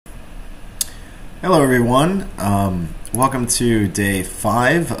Hello everyone, welcome to day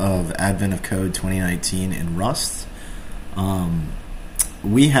 5 of Advent of Code 2019 in Rust.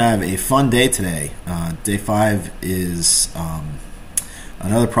 We have a fun day today. Day 5 is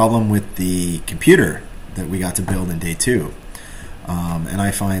another problem with the computer that we got to build in day 2. And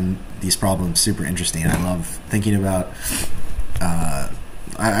I find these problems super interesting. I love thinking about,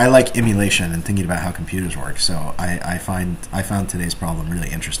 I like emulation and thinking about how computers work, so I found today's problem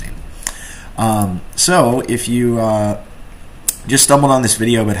really interesting. So if you just stumbled on this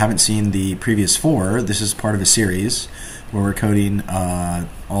video but haven't seen the previous 4, this is part of a series where we're coding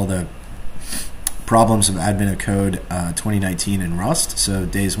all the problems of Advent of Code 2019 in Rust. So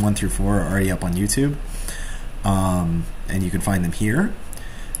days 1 through 4 are already up on YouTube, and you can find them here.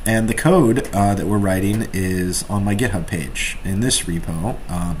 And the code that we're writing is on my GitHub page in this repo,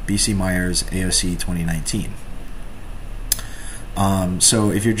 BC Myers AOC 2019.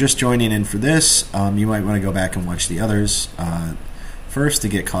 So if you're just joining in for this, you might want to go back and watch the others first to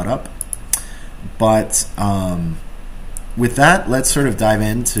get caught up. But with that, let's sort of dive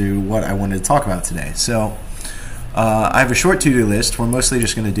into what I wanted to talk about today. So I have a short to-do list. We're mostly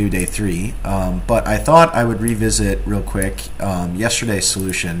just going to do day 3, but I thought I would revisit real quick yesterday's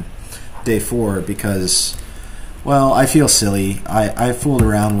solution, day 4, because, well, I feel silly. I fooled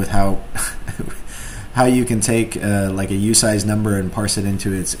around with how how you can take like a U-size number and parse it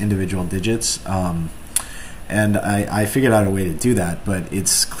into its individual digits. And I figured out a way to do that, but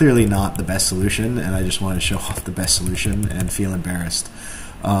it's clearly not the best solution, and I just want to show off the best solution and feel embarrassed.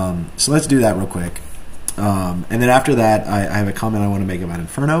 So let's do that real quick. And then after that, I have a comment I want to make about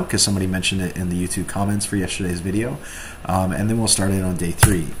Inferno, because somebody mentioned it in the YouTube comments for yesterday's video. And then we'll start in on day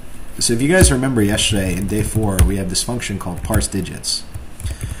 3. So if you guys remember yesterday, in day 4, we have this function called parse digits,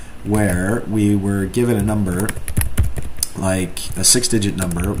 where we were given a number, like a 6-digit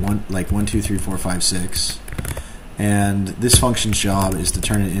number, like 1, 2, 3, 4, 5, 6, and this function's job is to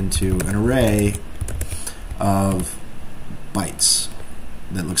turn it into an array of bytes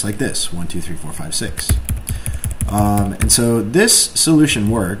that looks like this: 1, 2, 3, 4, 5, 6. And so this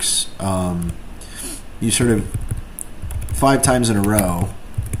solution works. You sort of 5 times in a row,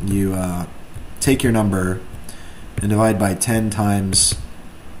 you take your number and divide by 10 times.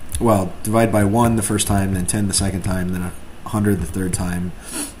 Well, divide by 1 the first time, then 10 the second time, then 100 the third time,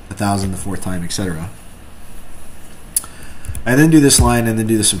 1,000 the fourth time, etc. And then do this line and then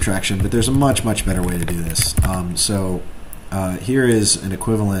do the subtraction, but there's a much, much better way to do this. Here is an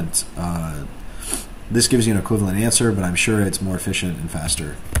equivalent. This gives you an equivalent answer, but I'm sure it's more efficient and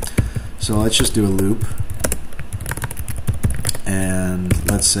faster. So let's just do a loop. And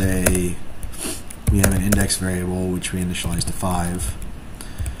let's say we have an index variable, which we initialize to 5.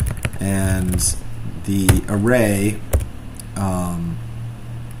 And the array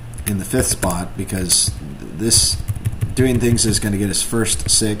in the 5th spot, because this doing things is going to get us first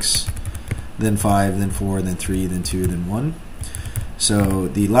 6, then 5, then 4, then 3, then 2, then 1. So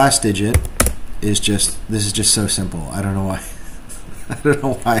the last digit is just, this is just so simple. I don't know why. I don't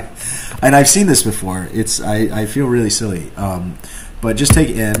know why. And I've seen this before. I feel really silly. But just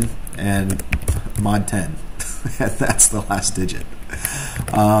take n and mod 10. That's the last digit.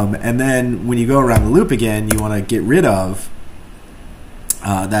 And then when you go around the loop again, you want to get rid of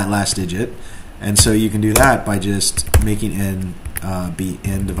that last digit, and so you can do that by just making n be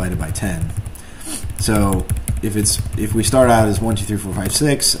n divided by 10. So if we start out as 1, 2, 3, 4, 5,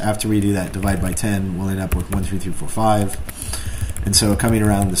 6, after we do that divide by 10, we'll end up with 1, 2, 3, 4, 5. And so coming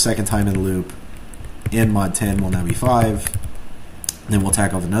around the second time in the loop, n mod 10 will now be 5. Then we'll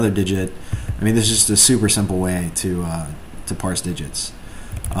tack off another digit. I mean, this is just a super simple way to parse digits.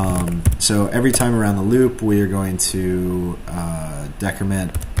 So every time around the loop, we are going to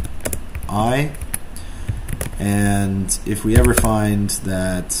decrement I, and if we ever find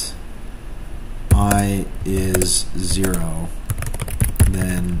that I is 0,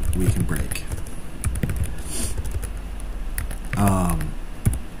 then we can break.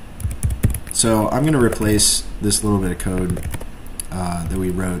 So I'm going to replace this little bit of code that we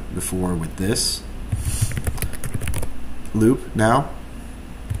wrote before with this loop now,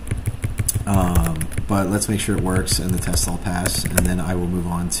 but let's make sure it works and the tests all pass, and then I will move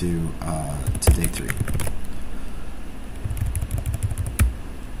on to day 3.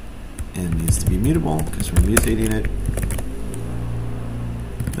 N needs to be mutable because we're mutating it.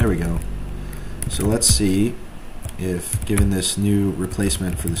 There we go. So let's see if, given this new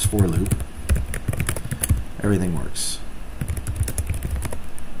replacement for this for loop, everything works.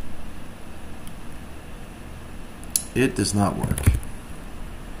 It does not work.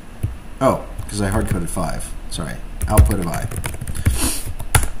 Oh, because I hard-coded 5. Sorry. Output of I.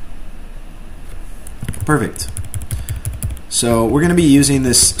 Perfect. So we're going to be using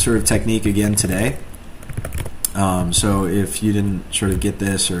this sort of technique again today. So if you didn't sort of get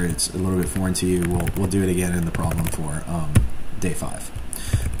this, or it's a little bit foreign to you, we'll do it again in the problem for day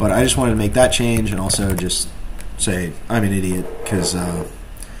 5. But I just wanted to make that change and also just say I'm an idiot, because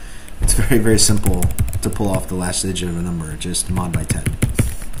it's very, very simple to pull off the last digit of a number. Just mod by 10.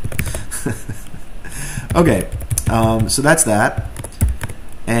 Okay, so that's that.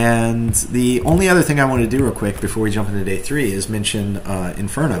 And the only other thing I want to do real quick before we jump into day 3 is mention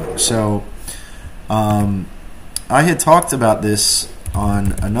Inferno. So I had talked about this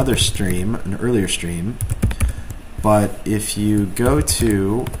on another stream, an earlier stream, but if you go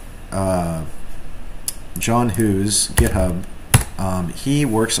to John Hu's GitHub, he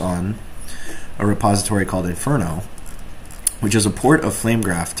works on a repository called Inferno, which is a port of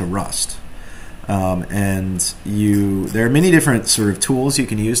FlameGraph to Rust. And there are many different sort of tools you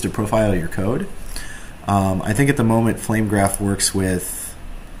can use to profile your code. I think at the moment FlameGraph works with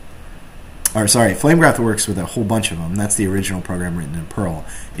a whole bunch of them. That's the original program written in Perl.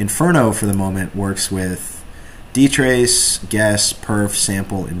 Inferno, for the moment, works with dtrace, guess, perf,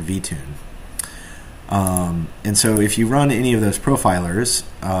 sample, and vtune. And so if you run any of those profilers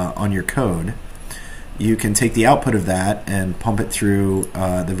on your code, you can take the output of that and pump it through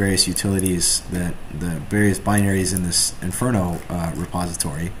the various utilities, the various binaries in this Inferno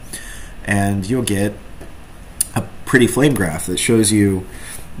repository, and you'll get a pretty flame graph that shows you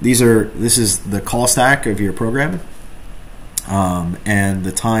this is the call stack of your program, and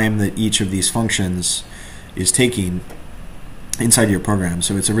the time that each of these functions is taking inside your program.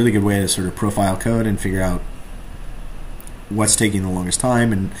 So it's a really good way to sort of profile code and figure out what's taking the longest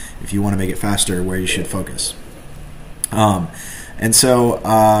time, and if you want to make it faster, where you should focus. And so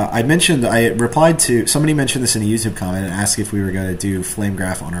I replied to somebody mentioned this in a YouTube comment and asked if we were going to do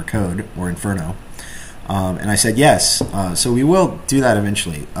FlameGraph on our code, or Inferno, and I said yes. So we will do that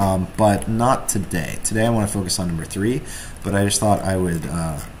eventually, but not today. Today I want to focus on number 3, but I just thought I would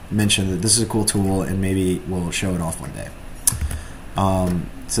mention that this is a cool tool, and maybe we'll show it off one day.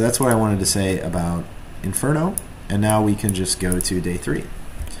 So that's what I wanted to say about Inferno. And now we can just go to day 3.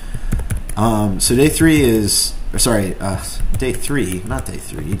 So day 3 is, day 3, not day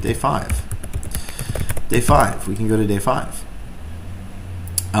 3, day 5. Day 5, we can go to day 5.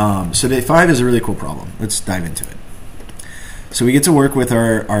 So day 5 is a really cool problem. Let's dive into it. So we get to work with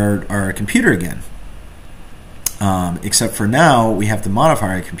our computer again. Except for now, we have to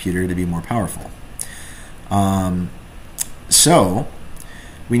modify our computer to be more powerful. So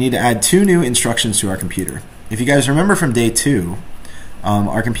we need to add 2 new instructions to our computer. If you guys remember from day 2,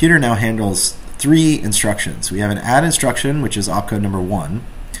 our computer now handles 3 instructions. We have an add instruction, which is opcode number 1.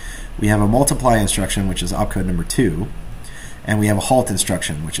 We have a multiply instruction, which is opcode number 2. And we have a halt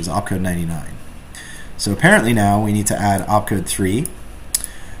instruction, which is opcode 99. So apparently now we need to add opcode 3,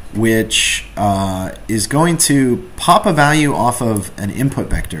 which is going to pop a value off of an input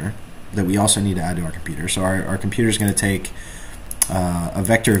vector that we also need to add to our computer. So our computer is going to take a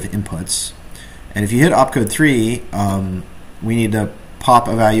vector of inputs. And if you hit opcode 3, we need to pop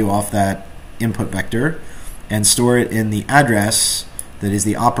a value off that input vector and store it in the address that is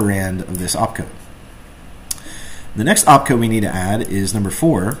the operand of this opcode. The next opcode we need to add is number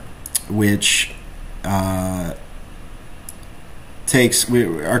 4, which our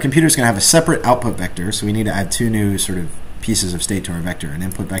computer is going to have a separate output vector, so we need to add 2 new sort of pieces of state to our vector, an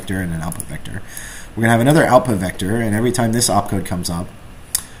input vector and an output vector. We're going to have another output vector, and every time this opcode comes up,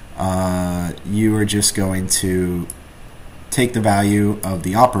 you are just going to take the value of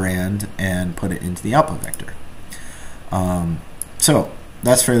the operand and put it into the output vector. So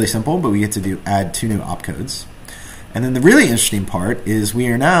that's fairly simple, but we get to add 2 new opcodes. And then the really interesting part is we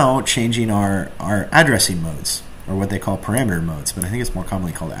are now changing our addressing modes, or what they call parameter modes, but I think it's more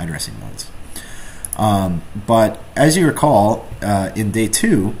commonly called addressing modes. But as you recall, in day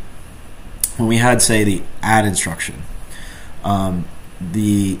 2, when we had, say, the add instruction,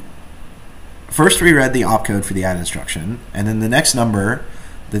 first we read the opcode for the add instruction, and then the next number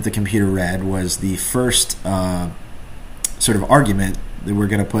that the computer read was the first sort of argument that we're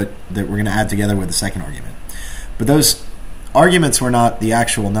going to add together with the second argument. But those arguments were not the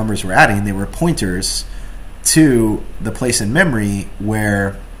actual numbers we're adding; they were pointers to the place in memory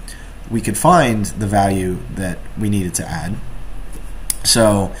where we could find the value that we needed to add.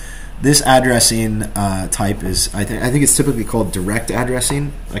 So this addressing type is, I think it's typically called direct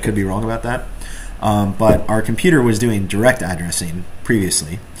addressing. I could be wrong about that. But our computer was doing direct addressing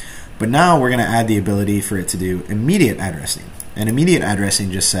previously. But now we're going to add the ability for it to do immediate addressing. And immediate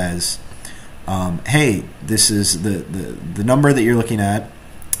addressing just says, hey, this is the number that you're looking at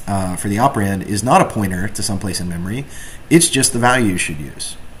for the operand is not a pointer to someplace in memory. It's just the value you should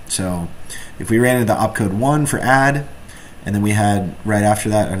use. So if we ran into the opcode 1 for add, and then we had right after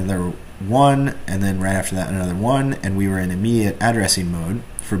that another 1, and then right after that another 1, and we were in immediate addressing mode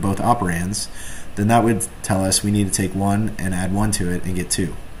for both operands, then that would tell us we need to take 1 and add 1 to it and get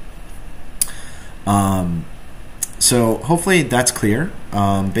 2. So hopefully that's clear.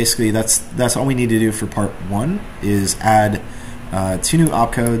 Basically, that's all we need to do for part 1 is add 2 new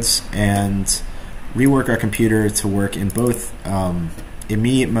opcodes and rework our computer to work in both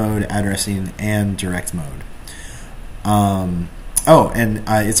immediate mode addressing and direct mode.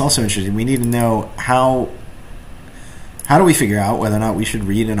 It's also interesting. We need to know how do we figure out whether or not we should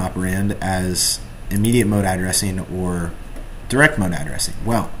read an operand as immediate mode addressing or direct mode addressing?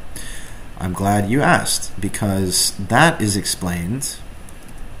 Well, I'm glad you asked, because that is explained.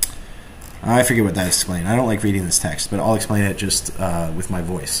 I forget what that is explained. I don't like reading this text, but I'll explain it just with my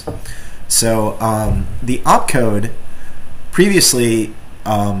voice. So the opcode, previously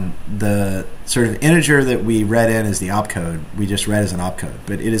the sort of integer that we read in as the opcode, we just read as an opcode,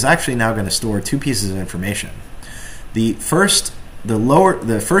 but it is actually now going to store 2 pieces of information. The first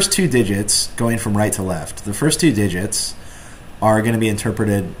 2 digits going from right to left, the first 2 digits are going to be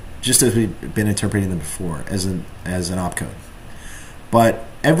interpreted just as we've been interpreting them before, as an opcode. But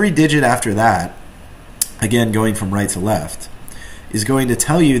every digit after that, again going from right to left, is going to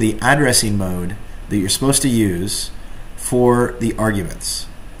tell you the addressing mode that you're supposed to use for the arguments.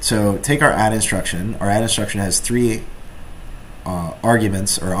 So take our add instruction. Our add instruction has 3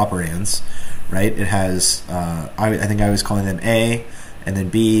 arguments or operands, right? It has, I think I was calling them A, and then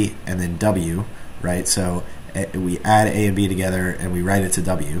B, and then W, right? So we add A and B together and we write it to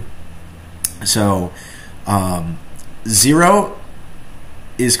W. So 0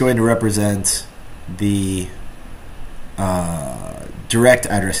 is going to represent the direct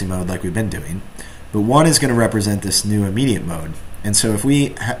addressing mode like we've been doing, but 1 is going to represent this new immediate mode. And so if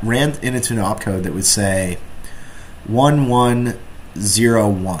we ran into an opcode that would say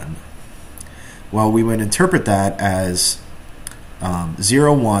 1101, well, we would interpret that as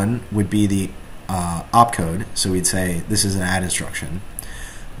 01 would be the opcode, so we'd say this is an add instruction.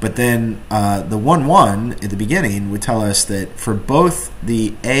 But then the 11 at the beginning would tell us that for both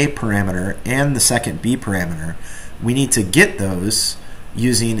the A parameter and the second B parameter, we need to get those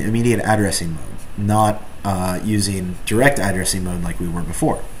using immediate addressing mode, not using direct addressing mode like we were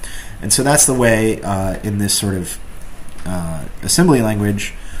before. And so that's the way in this sort of assembly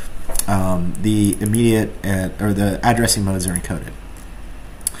language the immediate or the addressing modes are encoded.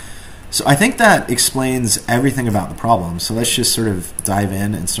 So I think that explains everything about the problem. So let's just sort of dive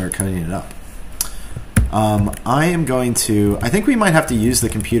in and start coding it up. I think we might have to use the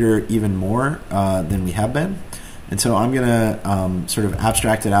computer even more than we have been. And so I'm going to sort of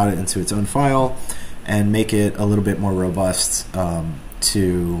abstract it out into its own file and make it a little bit more robust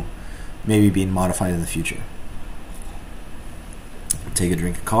to maybe being modified in the future. Take a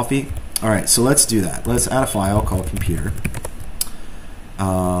drink of coffee. All right, so let's do that. Let's add a file called computer.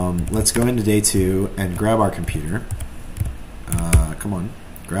 Let's go into day 2 and grab our computer. Come on,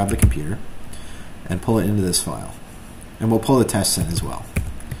 grab the computer and pull it into this file. And we'll pull the tests in as well.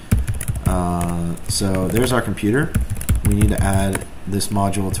 So there's our computer. We need to add this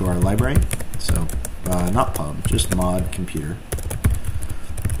module to our library. So not pub, just mod computer.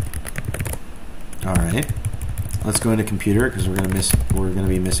 All right. Let's go into computer because we're going to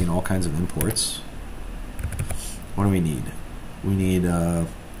be missing all kinds of imports. What do we need? We need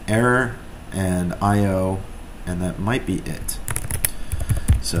error and IO, and that might be it.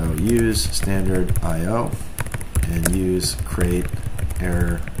 So use standard IO and use create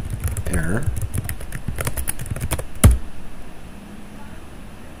error.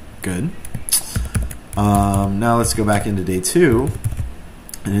 Good. Now let's go back into day 2.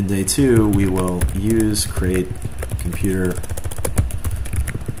 And in day 2, we will use create computer,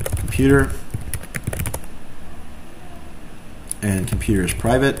 and computer is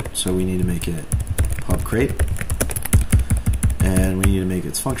private, so we need to make it pub create, and we need to make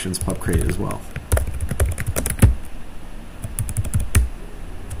its functions pub create as well.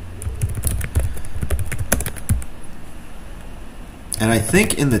 And I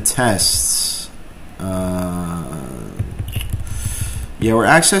think in the tests, yeah, we're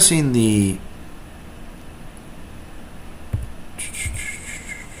accessing the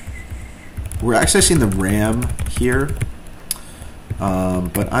RAM here,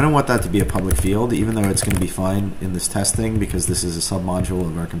 but I don't want that to be a public field, even though it's going to be fine in this test thing because this is a submodule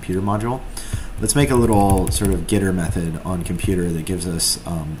of our computer module. Let's make a little sort of getter method on computer that gives us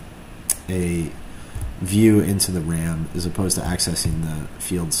a view into the RAM as opposed to accessing the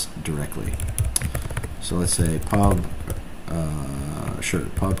fields directly. So let's say pub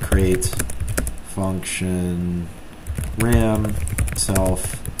create function RAM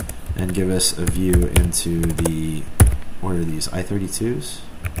self and give us a view into the, what are these, i32s?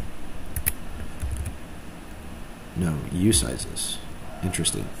 No, U sizes.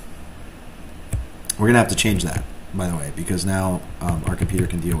 Interesting. We're going to have to change that, by the way, because now our computer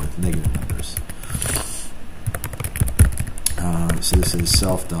can deal with negative numbers. So this is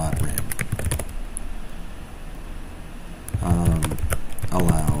self.ram.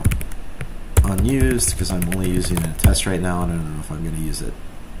 Allow unused, because I'm only using it in a test right now, and I don't know if I'm going to use it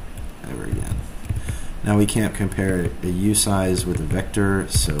ever again. Now we can't compare a U size with a vector,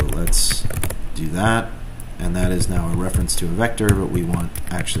 so let's do that. And that is now a reference to a vector, but we want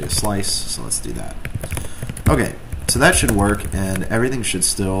actually a slice, so let's do that. Okay, so that should work, and everything should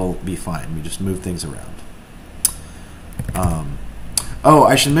still be fine. We just move things around. Oh,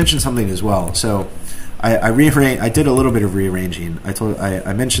 I should mention something as well. So I did a little bit of rearranging.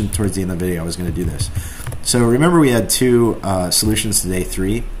 I mentioned towards the end of the video I was going to do this. So remember we had two solutions to day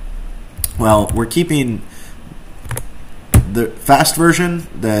 3. Well, we're keeping the fast version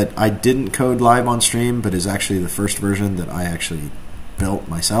that I didn't code live on stream, but is actually the first version that I actually built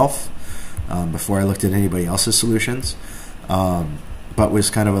myself before I looked at anybody else's solutions, but was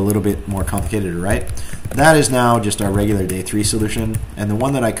kind of a little bit more complicated to write. That is now just our regular day 3 solution, and the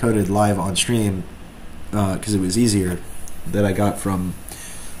one that I coded live on stream, because it was easier, that I got from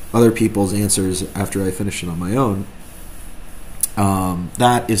other people's answers after I finished it on my own,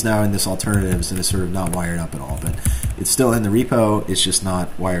 that is now in this alternatives and is sort of not wired up at all, but it's still in the repo, it's just not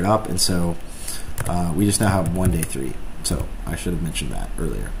wired up, and so we just now have one day 3. So I should have mentioned that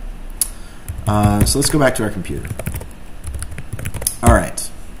earlier. So let's go back to our computer. All right.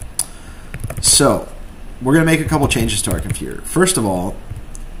 So we're going to make a couple changes to our computer. First of all,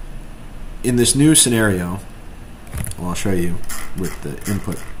 in this new scenario, well, I'll show you with the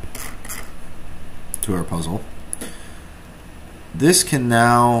input to our puzzle. This can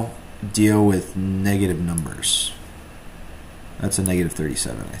now deal with negative numbers. That's a negative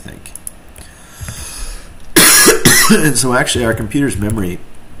 37, I think. And so actually our computer's memory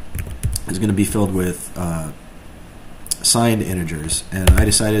is going to be filled with signed integers, and I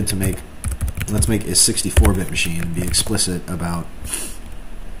decided to let's make a 64-bit machine and be explicit about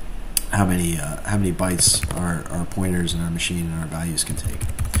how many bytes our pointers in our machine and our values can take.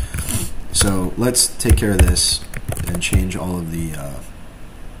 So let's take care of this and change all of these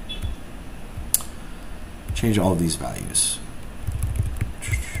values.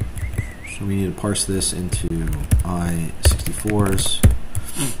 So we need to parse this into i64s.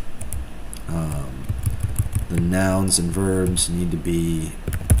 The nouns and verbs need to be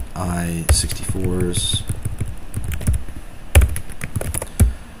i64s.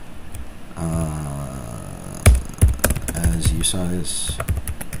 As usize.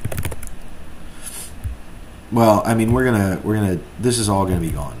 Well, I mean, we're gonna. This is all gonna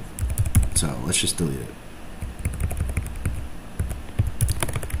be gone. So let's just delete it.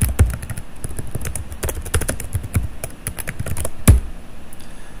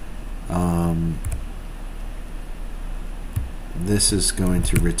 This is going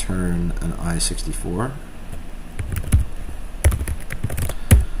to return an i64.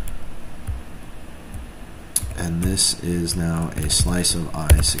 And this is now a slice of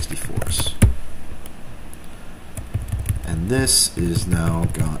i64s. And this is now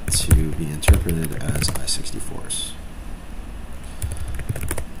got to be interpreted as i64s.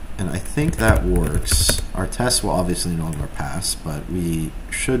 And I think that works. Our test will obviously no longer pass, but we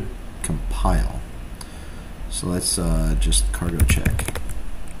should compile. So let's just cargo check.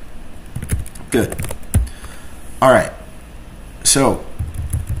 Good. All right. So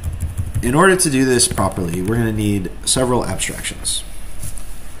in order to do this properly, we're going to need several abstractions.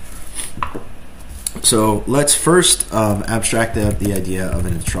 So let's first abstract out the idea of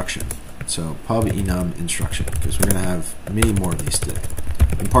an instruction. So pub enum instruction, because we're going to have many more of these today.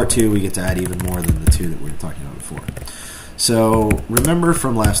 In part 2, we get to add even more than the 2 that we were talking about before. So remember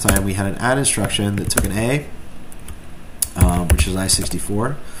from last time, we had an add instruction that took an A, which is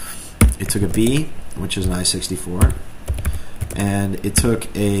i64. It took a B, which is an i64. And it took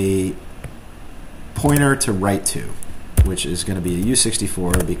a pointer to write to, which is going to be a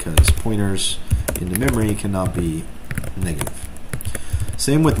u64 because pointers into memory cannot be negative.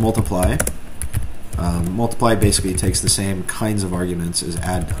 Same with multiply. Multiply basically takes the same kinds of arguments as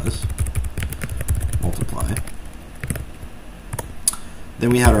add does. Multiply.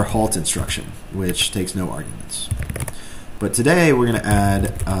 Then we had our halt instruction, which takes no arguments. But today we're going to add,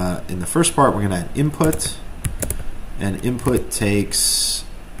 in the first part, we're going to add input. And input takes,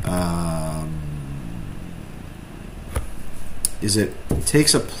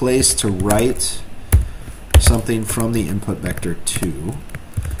 takes a place to write something from the input vector to,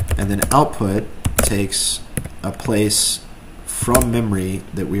 and then output takes a place from memory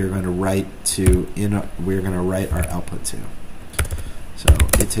that we are going to write to we're going to write our output to. So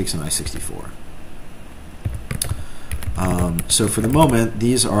it takes an I64. So for the moment,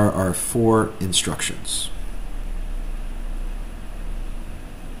 these are our 4 instructions.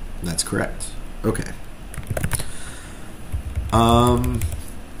 That's correct. Okay.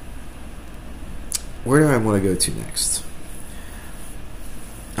 Where do I want to go to next?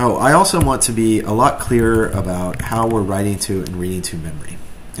 Oh, I also want to be a lot clearer about how we're writing to and reading to memory.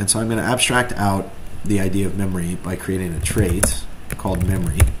 And so I'm going to abstract out the idea of memory by creating a trait called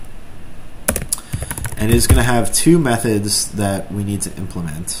memory. And it is going to have 2 methods that we need to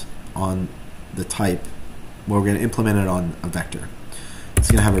implement on the type. Well, we're going to implement it on a vector.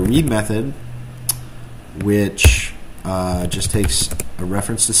 It's going to have a read method, which just takes a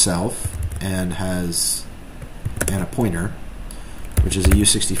reference to self and has a pointer, which is a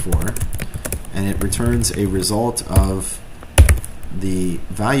U64, and it returns a result of the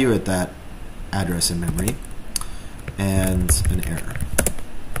value at that address in memory and an error.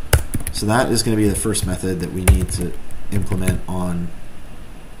 So that is going to be the first method that we need to implement on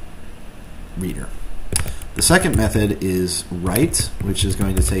reader. The second method is write, which is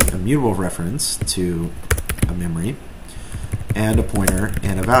going to take a mutable reference to a memory and a pointer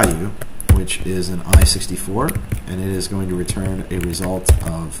and a value, which is an I64, and it is going to return a result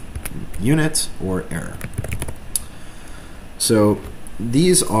of unit or error. So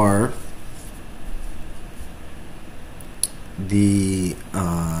these are the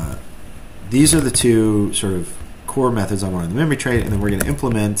 2 sort of core methods I want in the memory trait, and then we're going to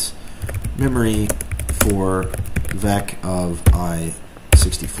implement memory for vec of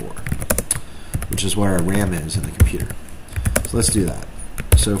I64, which is what our RAM is in the computer. So let's do that.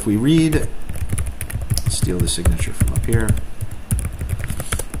 So if we read, steal the signature from up here.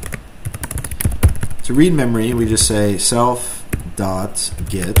 To read memory, we just say self.get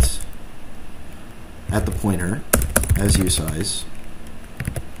at the pointer as usize,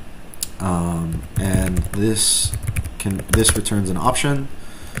 and this returns an option.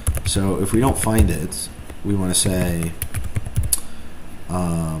 So if we don't find it, we want to say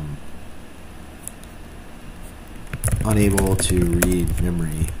unable to read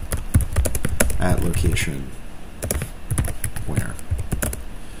memory at location pointer,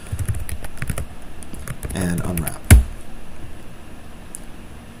 and unwrap.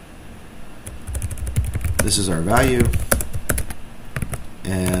 This is our value,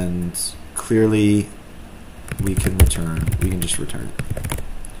 and clearly we can just return it.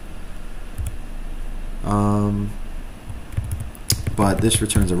 But this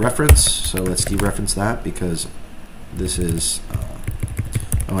returns a reference, so let's dereference that because this is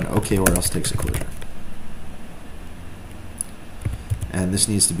I want OK or else takes a closure. And this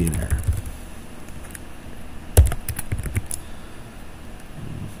needs to be an error.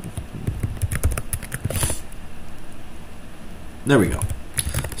 There we go.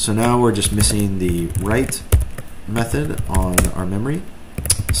 So now we're just missing the write method on our memory.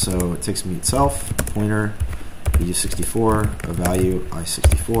 So it takes mute self, a pointer, a U64, a value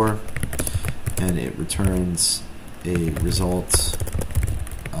I64, and it returns a result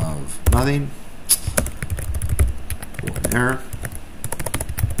of nothing or an error.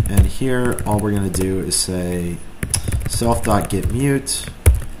 And here all we're going to do is say self.getMute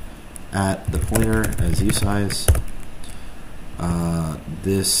at the pointer as usize.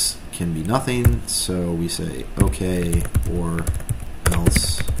 This can be nothing, so we say OK or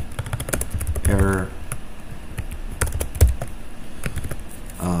else error.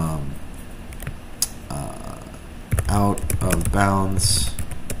 Out of bounds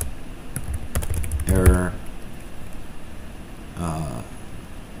error.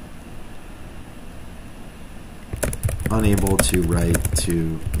 Unable to write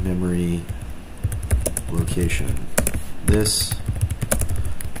to memory location this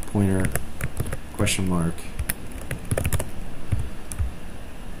pointer question mark.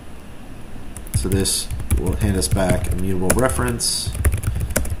 So this will hand us back a mutable reference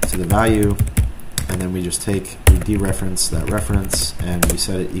to the value, and then we just we dereference that reference and we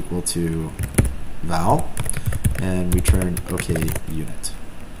set it equal to val, and we turn OK unit.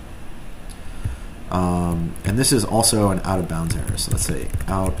 And this is also an out of bounds error. So let's say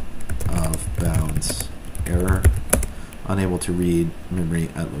out of bounds error, unable to read memory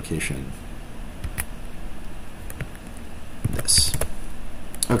at location.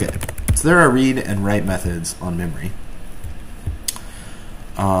 So there are read and write methods on memory.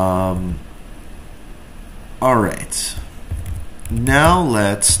 All right. Now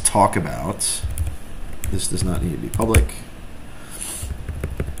let's talk about, this does not need to be public,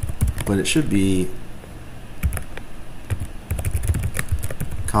 but it should be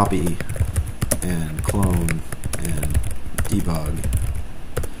copy and clone and debug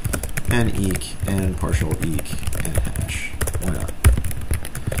and eq and partial eq and hash. Why not?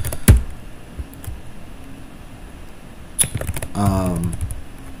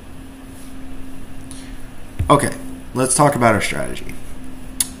 Okay, let's talk about our strategy.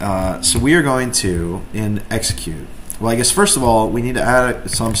 So we are going to, in execute, well, I guess first of all, we need to add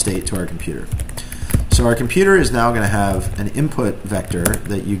some state to our computer. So our computer is now going to have an input vector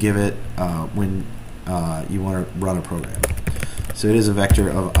that you give it when you want to run a program. So it is a vector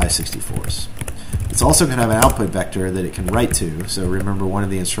of I64s. It's also going to have an output vector that it can write to. So remember, one of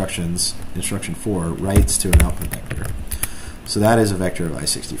the instructions, instruction 4, writes to an output vector. So that is a vector of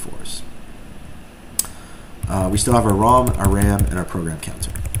I64s. We still have our ROM, our RAM, and our program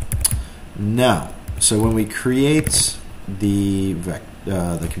counter. Now, so when we create the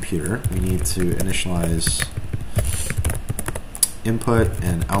computer, we need to initialize input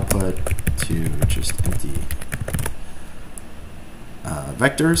and output to just empty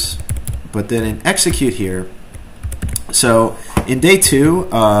vectors. But then in execute here, so in day 2,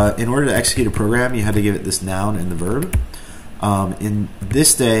 in order to execute a program, you had to give it this noun and the verb. In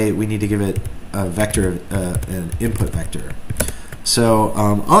this day, we need to give it a vector, an input vector. So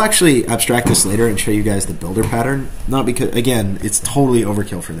I'll actually abstract this later and show you guys the builder pattern. Not because, again, it's totally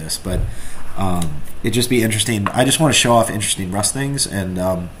overkill for this, but it'd just be interesting. I just want to show off interesting Rust things, and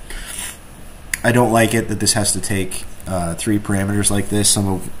I don't like it that this has to take 3 parameters like this,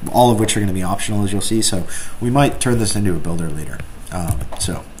 all of which are going to be optional, as you'll see. So we might turn this into a builder later.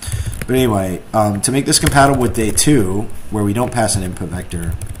 But anyway, to make this compatible with day 2, where we don't pass an input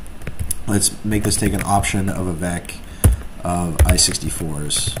vector, let's make this take an option of a vec of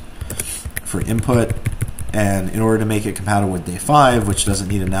I64s for input. And in order to make it compatible with day 5, which doesn't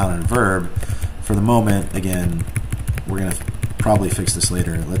need a noun and a verb, for the moment, again, we're going to probably fix this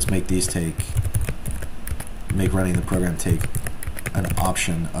later. Let's make these make running the program take an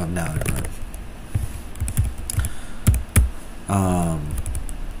option of noun and verb.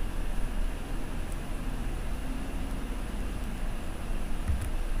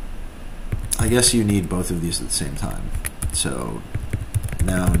 I guess you need both of these at the same time. So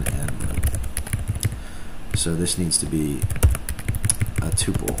noun and verb. So this needs to be a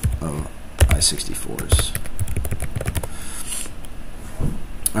tuple of I64s.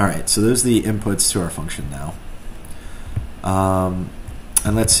 All right, so those are the inputs to our function now. And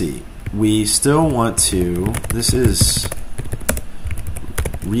let's see. We still want to, this is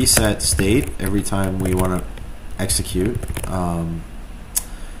reset state every time we want to execute.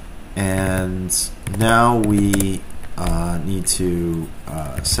 And now we need to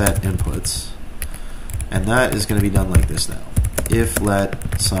set inputs. And that is going to be done like this now. If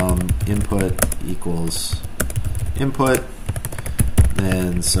let some input equals input,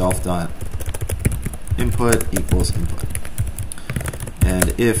 then self dot input equals input.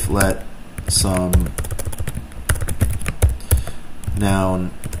 And if let some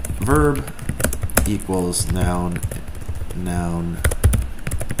noun verb equals noun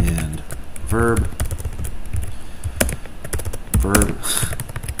and verb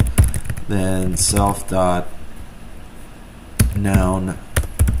then self dot noun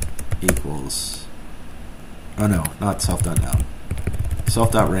equals, oh no, not self dot noun,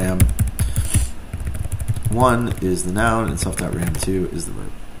 self dot ram 1 is the noun and self dot ram 2 is the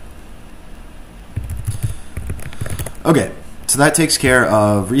verb. Okay, so that takes care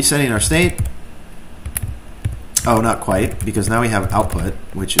of resetting our state. Oh, not quite, because now we have output,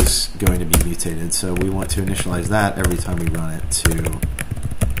 which is going to be mutated. So we want to initialize that every time we run it to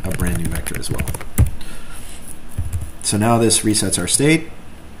a brand new vector as well. So now this resets our state.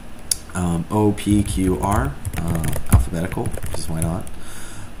 O, P, Q, R, alphabetical, because why not?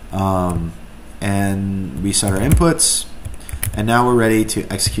 And we set our inputs, and now we're ready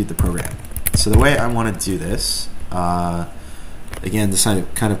to execute the program. So the way I want to do this, again, to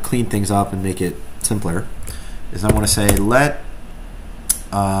kind of clean things up and make it simpler, is I want to say let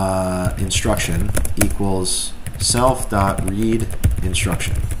instruction equals self.read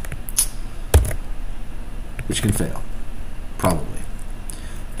instruction, which can fail, probably.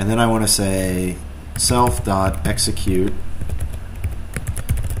 And then I want to say self.execute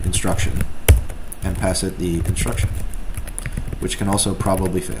instruction and pass it the instruction, which can also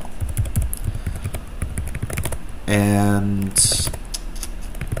probably fail.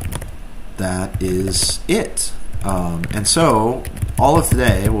 that is it. And so all of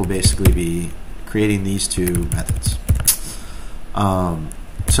today will basically be creating these two methods.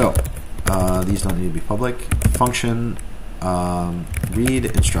 These don't need to be public. Function read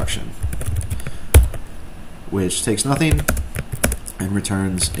instruction, which takes nothing and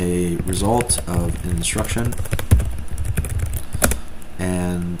returns a result of an instruction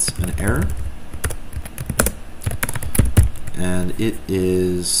and an error. And it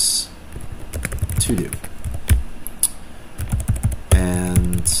is to do.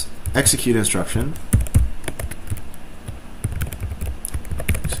 And execute instruction.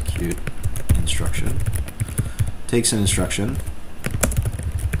 Execute instruction. Takes an instruction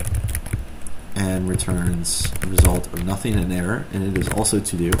and returns a result of nothing and error, and it is also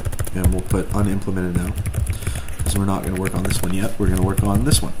to do. And we'll put unimplemented now, because we're not going to work on this one yet. We're going to work on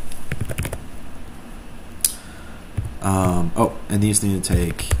this one. And these need to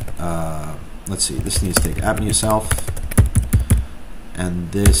take, let's see, this needs to take app_new_self, and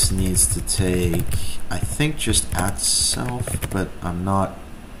this needs to take, I think, just @self, but I'm not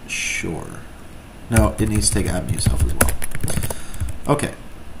sure. No, it needs to take app_new_self as well. Okay.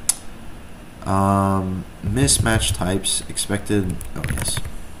 Mismatch types expected. Oh yes.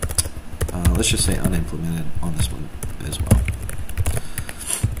 Let's just say unimplemented on this one as well.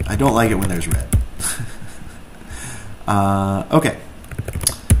 I don't like it when there's red. Okay.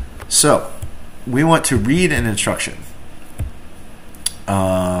 So we want to read an instruction.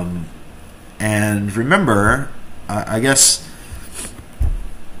 And remember, I guess,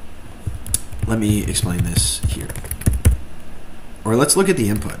 let me explain this here. Or let's look at the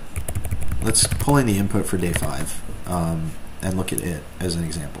input. Let's pull in the input for day 5 and look at it as an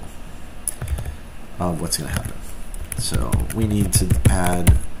example of what's going to happen. So we need to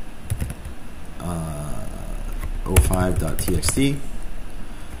add o5.txt,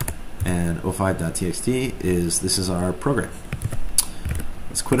 and o5.txt this is our program.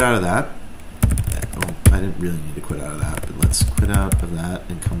 Let's quit out of that. Oh, I didn't really need to quit out of that, but let's quit out of that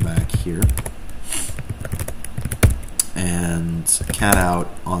and come back here and cat out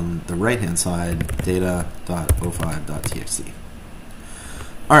on the right hand side data.o5.txt.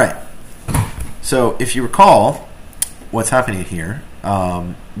 All right, so if you recall what's happening here,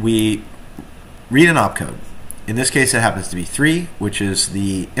 we read an opcode. In this case, it happens to be 3, which is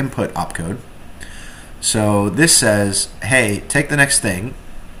the input opcode. So this says, hey, take the next thing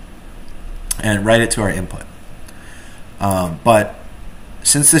and write it to our input. But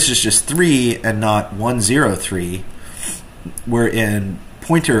since this is just 3 and not 103, we're in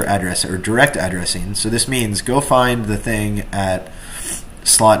pointer address or direct addressing. So this means go find the thing at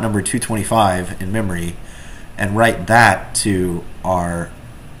slot number 225 in memory and write that to our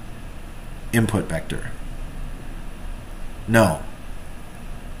input vector. No.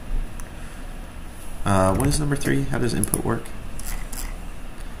 What is number 3? How does input work?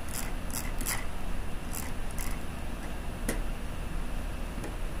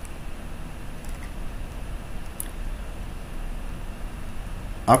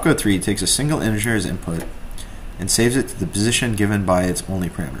 Opcode 3 takes a single integer as input and saves it to the position given by its only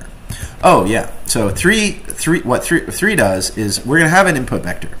parameter. Oh yeah, so what 3 does is we're going to have an input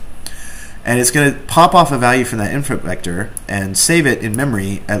vector, and it's going to pop off a value from that input vector and save it in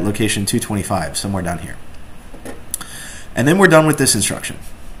memory at location 225, somewhere down here. And then we're done with this instruction.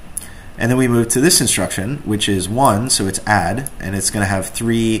 And then we move to this instruction, which is 1, so it's add, and it's going to have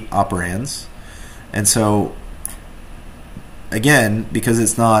 3 operands. And so again, because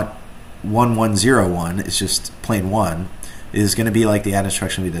it's not 1101, it's just plain 1, it is going to be like the add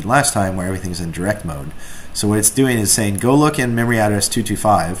instruction we did last time where everything's in direct mode. So what it's doing is saying, go look in memory address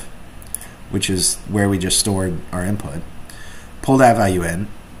 225, which is where we just stored our input, pull that value in,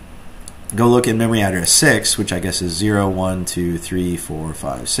 go look in memory address 6, which I guess is 0, 1, 2, 3, 4,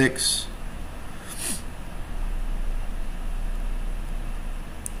 5, 6.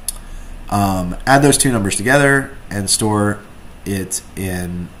 Add those two numbers together and store it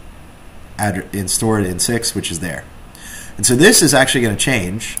in store it in 6, which is there. And so this is actually going to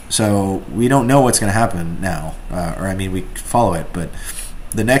change. So we don't know what's going to happen now, or I mean we follow it, but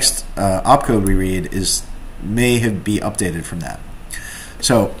the next opcode we read may be updated from that.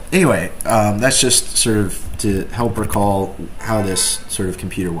 So anyway, that's just sort of to help recall how this sort of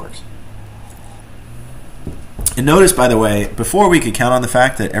computer works. And notice, by the way, before we could count on the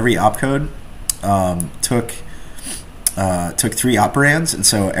fact that every opcode took 3 operands, and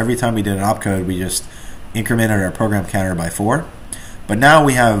so every time we did an opcode, we just incremented our program counter by 4. But now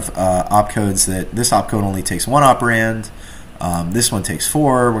we have opcodes that this opcode only takes 1 operand. This one takes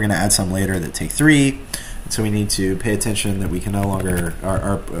 4. We're going to add some later that take 3, So we need to pay attention that we can no longer,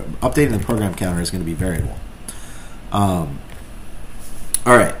 our updating the program counter is going to be variable. All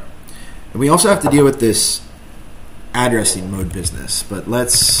right. And we also have to deal with this addressing mode business, but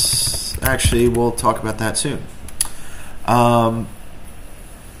we'll talk about that soon. So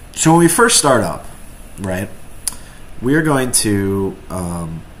when we first start up, right, we are going to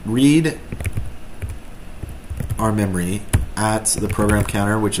read our memory at the program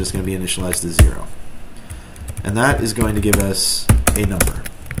counter, which is going to be initialized to 0. And that is going to give us a number.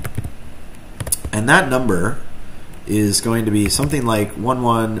 And that number is going to be something like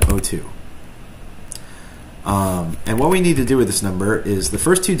 1102. And what we need to do with this number is the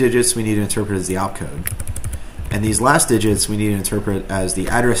first 2 digits we need to interpret as the opcode. And these last digits we need to interpret as the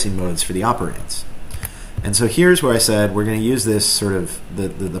addressing modes for the operands. And so here's where I said we're going to use this sort of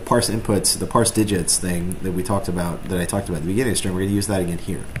the parse inputs, the parse digits thing that I talked about at the beginning of the stream. We're going to use that again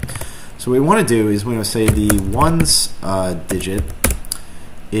here. So what we want to do is we're going to say the ones digit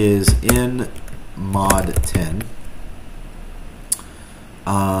is in mod 10.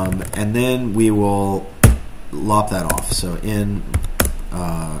 And then we will lop that off. So in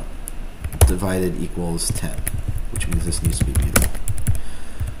divided equals 10, which means this needs to be mutable.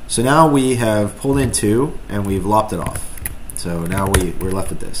 So now we have pulled in 2 and we've lopped it off. So now we're left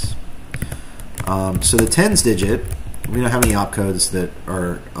with this. So the tens digit, we don't have any opcodes that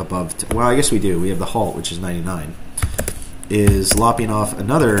are above, well, I guess we do. We have the halt, which is 99, is lopping off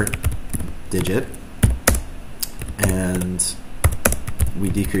another digit, and we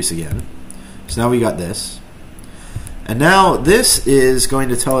decrease again. So now we got this. And now this is going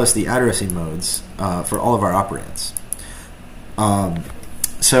to tell us the addressing modes for all of our operands.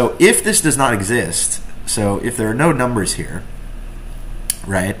 So if this does not exist, so if there are no numbers here,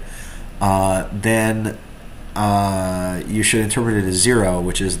 right, then you should interpret it as 0,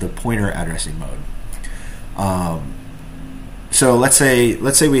 which is the pointer addressing mode. So let's say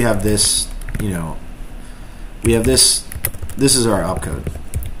we have this, we have this is our opcode,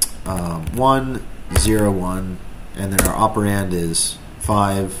 1, 0, 1, and then our operand is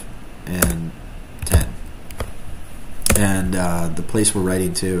 5 and 10. And the place we're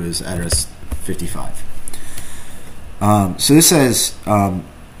writing to is address 55. So this says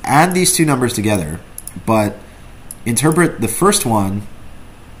add these 2 numbers together, but interpret the first one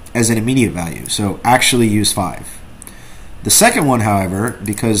as an immediate value, so actually use 5. The second one, however,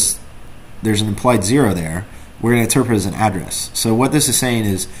 because there's an implied 0 there, we're going to interpret as an address. So what this is saying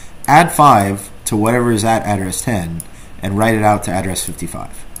is add 5 to whatever is at address 10 and write it out to address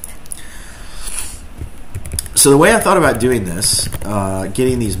 55. So the way I thought about doing this,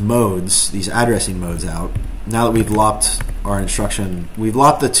 getting these modes, these addressing modes out, now that we've lopped our instruction, we've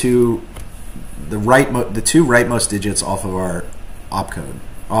lopped the two rightmost digits off of our opcode,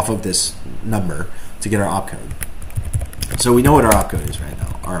 off of this number to get our opcode. So we know what our opcode is right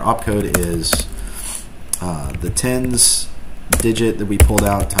now. Our opcode is the tens digit that we pulled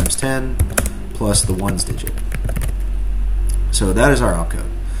out times 10 plus the ones digit. So that is our opcode.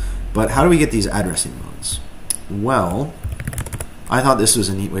 But how do we get these addressing modes? Well, I thought this was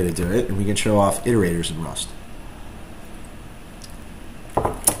a neat way to do it, and we can show off iterators in Rust.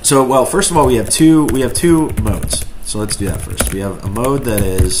 So, well, first of all, we have two modes. So let's do that first. We have a mode that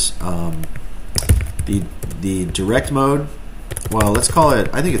is the direct mode. Well, let's call it,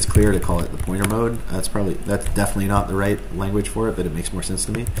 I think it's clear to call it the pointer mode. That's definitely not the right language for it, but it makes more sense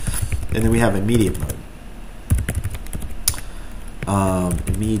to me. And then we have immediate mode.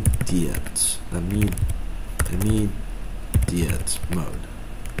 Immediate mode.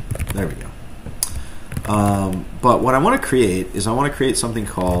 There we go. But what I want to create is I want to create something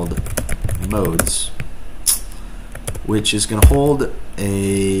called modes, which is going to hold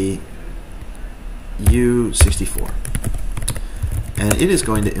a U64, and it is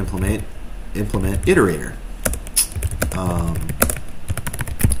going to implement iterator.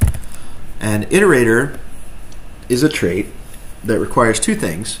 And iterator is a trait that requires 2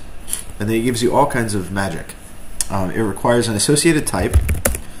 things, and then it gives you all kinds of magic. It requires an associated type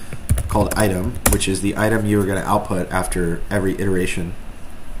called item, which is the item you are going to output after every iteration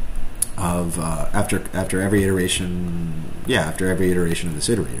of after every iteration of this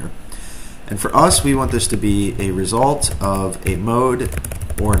iterator. And for us, we want this to be a result of a mode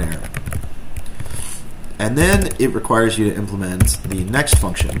or an error. And then it requires you to implement the next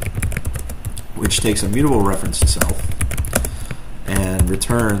function, which takes a mutable reference to self and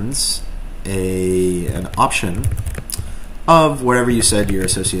returns an option of whatever you said your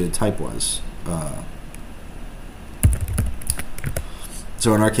associated type was.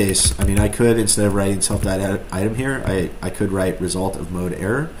 So in our case, I mean, I could, instead of writing self.item here, I could write result of mode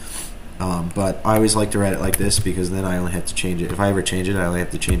error. But I always like to write it like this because then I only have to change it. If I ever change it, I only have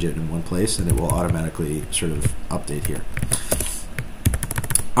to change it in one place, and it will automatically sort of update here.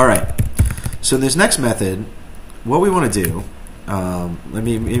 All right. So in this next method, what we want to do, let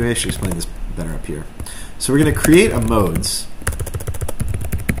me actually explain this better up here. So we're going to create a modes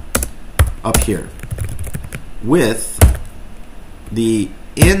up here with the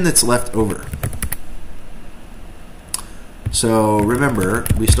in that's left over. So remember,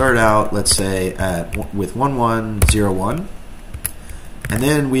 we started out, let's say, with 1101, and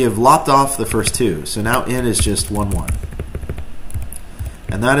then we have lopped off the first two. So now in is just 11.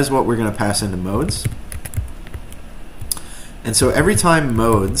 And that is what we're going to pass into modes. And so every time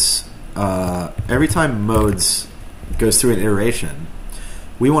modes goes through an iteration,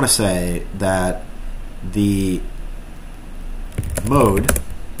 we want to say that the mode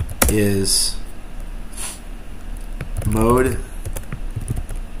is mode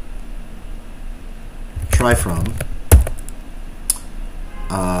try from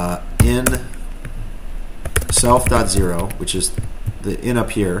in self.0, which is the in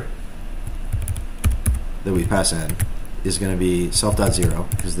up here that we pass in, is going to be self.0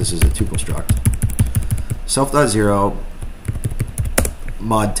 because this is a tuple struct. Self.0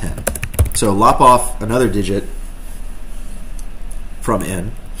 mod 10. So lop off another digit from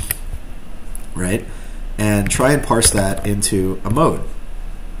in, right? And try and parse that into a mode,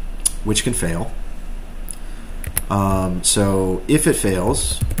 which can fail. So if it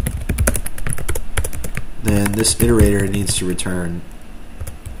fails, then this iterator needs to return,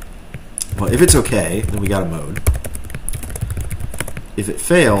 well, if it's okay, then we got a mode. If it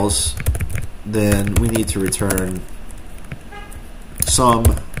fails, then we need to return some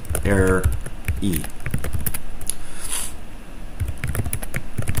error E.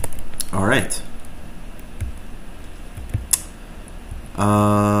 All right.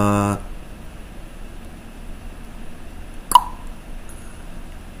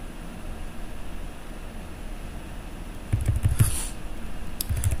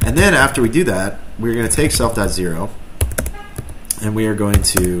 And then after we do that, we're going to take self.0 and we are going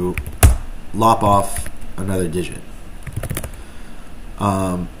to lop off another digit.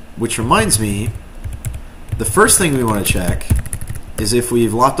 Which reminds me, the first thing we want to check is if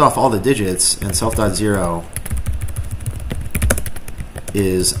we've lopped off all the digits and self.0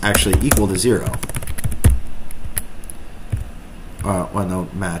 is actually equal to 0. Well, no,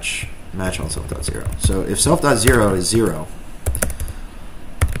 match on self.0. So if self.0 is 0,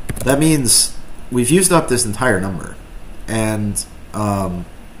 that means we've used up this entire number. And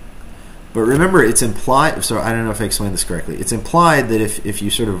but remember, it's implied, so I don't know if I explained this correctly, it's implied that if you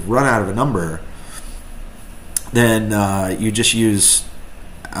sort of run out of a number, then you just use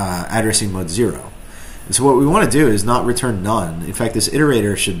addressing mode 0. And so what we want to do is not return none. In fact, this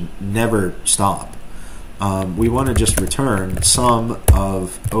iterator should never stop. We want to just return sum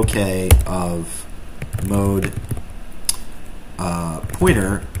of OK of mode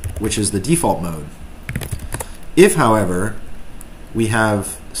pointer, which is the default mode. If, however, we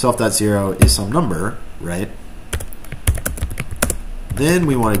have self.0 is some number, right, then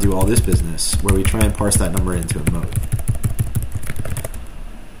we want to do all this business where we try and parse that number into a mode.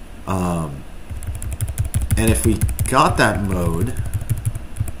 And if we got that mode,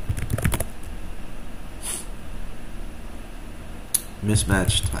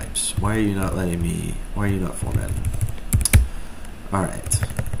 mismatch types. Why are you not letting me, why are you not formatting? All right.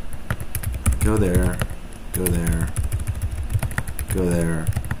 Go there, go there, go there,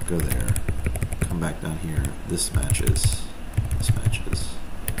 go there. Come back down here. This matches. This matches.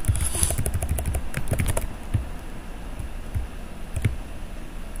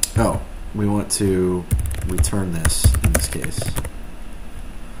 Oh, we want to return this in this case.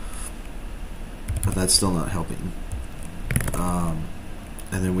 But that's still not helping.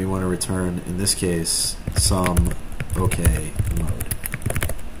 And then we want to return, in this case, some OK mode.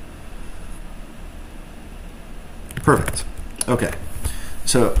 Perfect. Okay.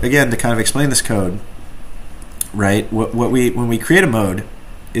 So again, to kind of explain this code, right? When we create a mode,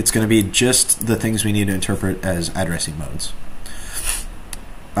 it's going to be just the things we need to interpret as addressing modes.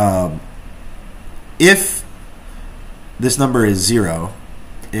 If this number is 0,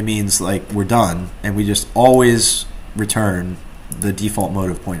 it means like we're done, and we just always return the default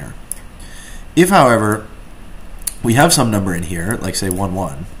mode of pointer. If, however, we have some number in here, like say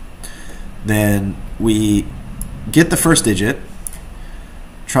 11, then we get the first digit,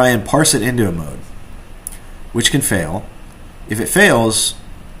 try and parse it into a mode, which can fail. If it fails,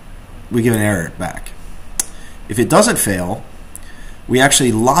 we give an error back. If it doesn't fail, we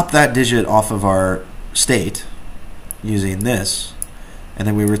actually lop that digit off of our state using this, and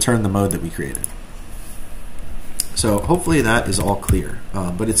then we return the mode that we created. So hopefully that is all clear.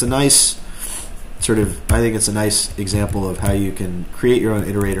 But it's a nice I think it's a nice example of how you can create your own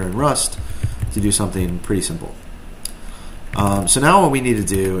iterator in Rust to do something pretty simple. So now what we need to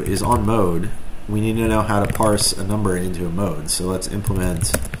do is on mode, we need to know how to parse a number into a mode. So let's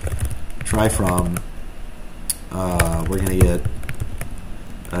implement try from. We're going to get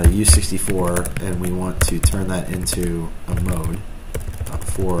U64, and we want to turn that into a mode,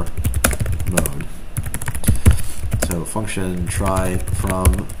 for mode. So function try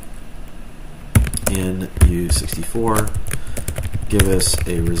from in U64, give us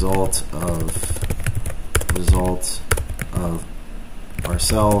a result of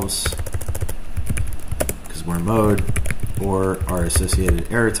ourselves, because we're mode, or our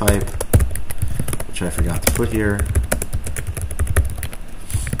associated error type, which I forgot to put here.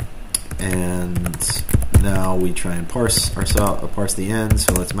 And now we try and parse the in,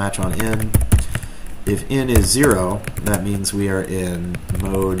 so let's match on in. If in is 0, that means we are in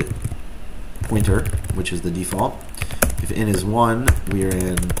mode pointer, which is the default. If in is 1, we are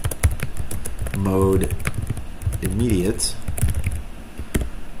in mode immediate.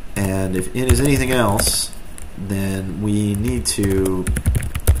 And if in is anything else, then we need to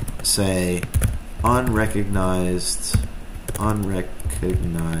say unrecognized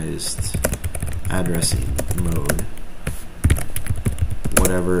addressing mode,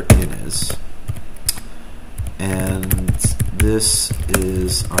 whatever in is. And this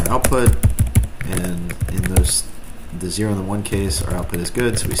is our output, and in the 0 and the 1 case, our output is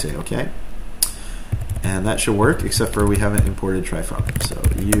good, so we say OK. And that should work, except for we haven't imported try from. So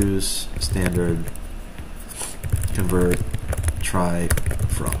use standard convert try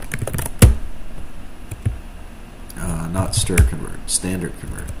from. Not stir convert, standard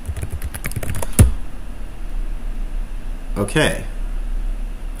convert. Okay.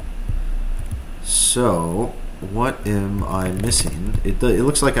 So what am I missing? It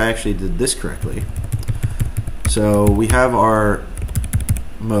looks like I actually did this correctly. So we have our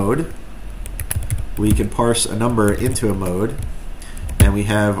mode. We can parse a number into a mode, and we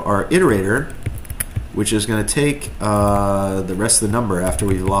have our iterator, which is going to take the rest of the number after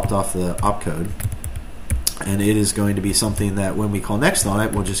we've lopped off the opcode, and it is going to be something that when we call next on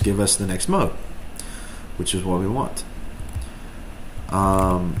it will just give us the next mode, which is what we want.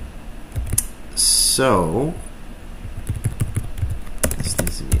 So this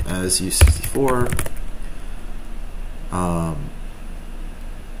needs to be as U64.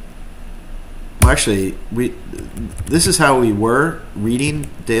 Actually, this is how we were reading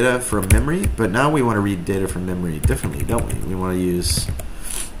data from memory, but now we want to read data from memory differently, don't we? We want to use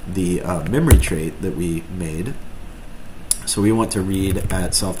the memory trait that we made. So we want to read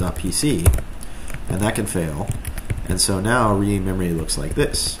at self.pc, and that can fail. And so now reading memory looks like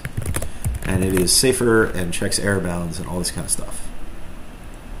this. And it is safer and checks error bounds and all this kind of stuff.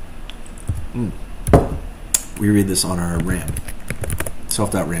 We read this on our RAM,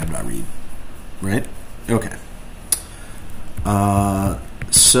 self.ram.read. Right? Okay.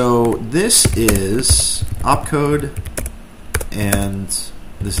 So this is opcode, and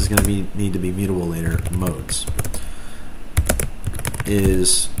this is going to need to be mutable later. Modes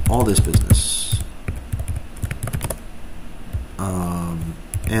is all this business,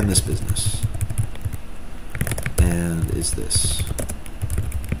 and this business, and is this.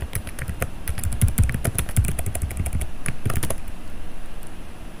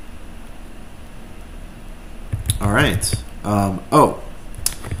 All right.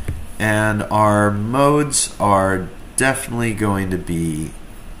 And our modes are definitely going to be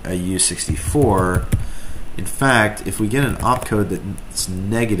a U64. In fact, if we get an opcode that's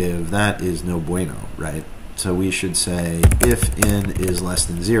negative, that is no bueno, right? So we should say if in is less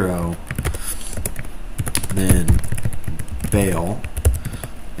than 0, then bail,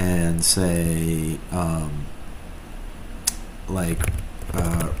 and say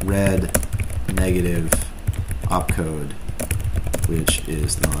red negative opcode, which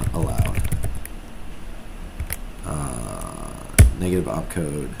is not allowed. Negative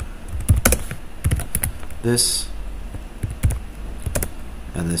opcode this,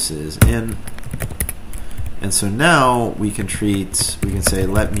 and this is in. And so now we can say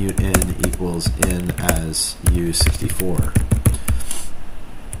let mut in equals in as U64,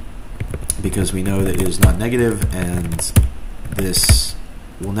 because we know that it is not negative, and this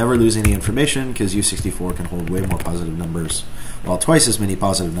will never lose any information because U64 can hold way more positive numbers, well, twice as many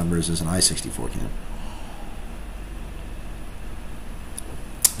positive numbers as an I64 can.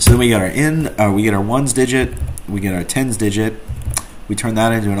 So then we get our in, we get our ones digit, we get our tens digit, we turn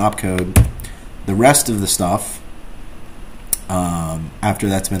that into an opcode. The rest of the stuff after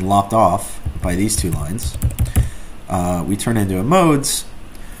that's been lopped off by these two lines, we turn into a modes,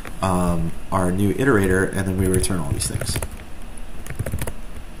 our new iterator, and then we return all these things.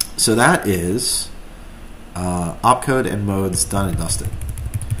 So that is opcode and modes done and dusted.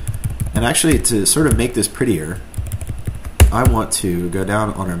 And actually, to sort of make this prettier, I want to go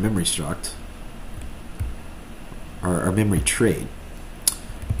down on our memory struct, or our memory trade,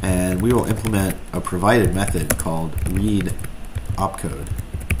 and we will implement a provided method called read opcode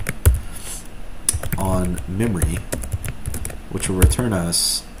on memory, which will return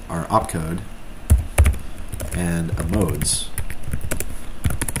us our opcode and a modes.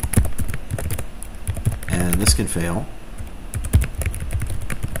 And this can fail.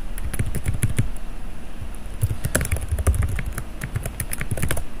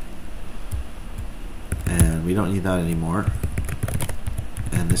 And we don't need that anymore.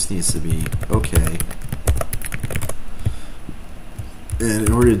 And this needs to be okay. And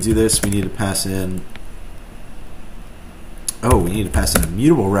in order to do this, we need to pass in. Oh, we need to pass in a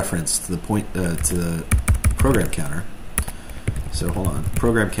mutable reference to the point to the program counter. So hold on,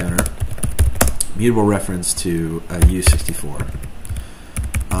 program counter, mutable reference to U64,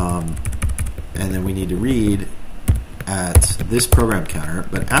 and then we need to read at this program counter.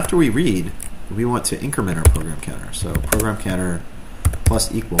 But after we read, we want to increment our program counter. So program counter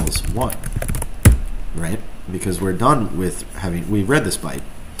plus equals 1, right? Because we're done with we read this byte.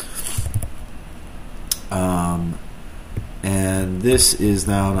 And this is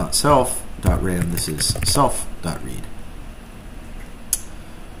now not self.ram, this is self.read.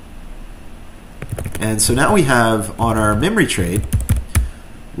 And so now we have, on our memory trade,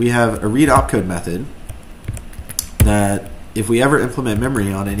 we have a read opcode method that if we ever implement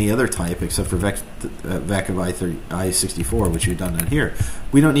memory on any other type except for VEC of I64, which we've done down here,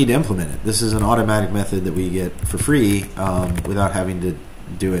 we don't need to implement it. This is an automatic method that we get for free without having to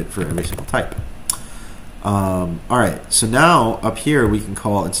do it for every single type. Alright, so now up here we can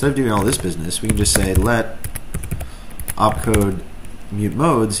call, instead of doing all this business, we can just say let opcode mute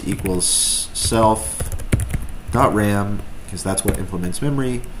modes equals self.ram, because that's what implements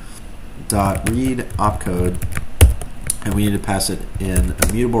memory, dot read opcode, and we need to pass it in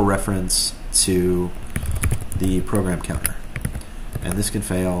a mutable reference to the program counter. And this can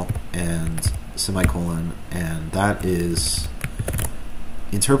fail, and semicolon, and that is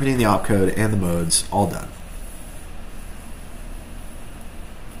interpreting the opcode and the modes all done.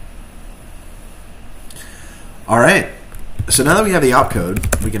 Alright, so now that we have the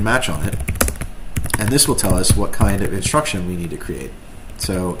opcode, we can match on it, and this will tell us what kind of instruction we need to create.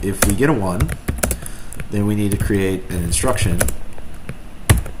 So if we get a 1, then we need to create an instruction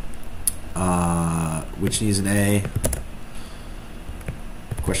which needs an A,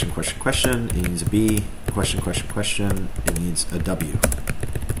 question, question, question, it needs a B, question, question, question, it needs a W.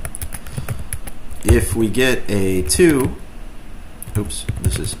 If we get a 2, oops,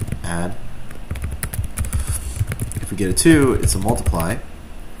 this is add. If we get a 2, it's a multiply.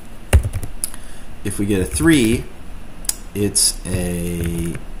 If we get a 3, it's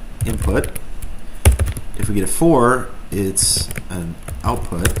a input. If we get a 4, it's an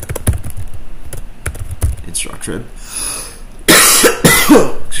output instruction.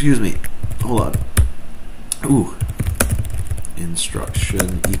 Excuse me. Hold on. Ooh.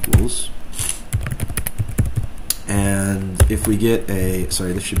 Instruction equals. And if we get a,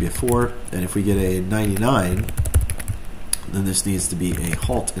 sorry, this should be a 4. And if we get a 99, then this needs to be a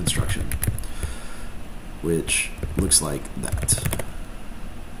halt instruction, which looks like that.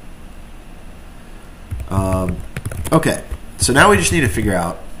 Okay, so now we just need to figure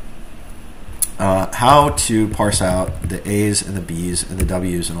out how to parse out the A's and the B's and the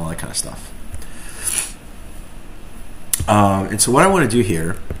W's and all that kind of stuff. And so what I want to do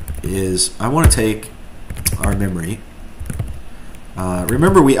here is I want to take our memory.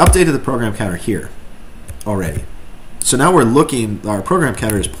 Remember, we updated the program counter here already. So now we're looking, our program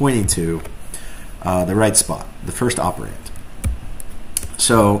counter is pointing to the right spot, the first operand.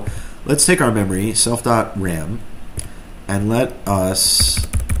 So let's take our memory, self.ram, and let us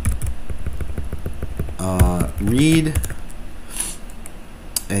read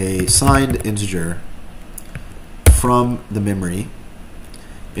a signed integer from the memory.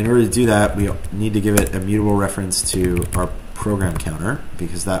 In order to do that, we need to give it a mutable reference to our program counter,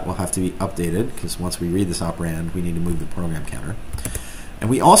 because that will have to be updated, because once we read this operand, we need to move the program counter. And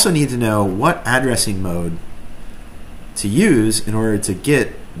we also need to know what addressing mode to use in order to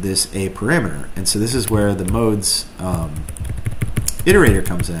get this A parameter. And so this is where the modes iterator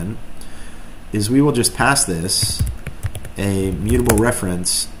comes in, is we will just pass this a mutable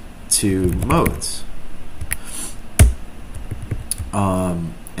reference to modes.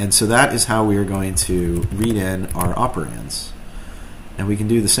 And so that is how we are going to read in our operands. And we can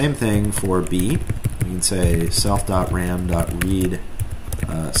do the same thing for B. We can say self.ram.read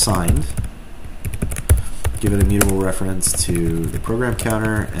signed. Give it a mutable reference to the program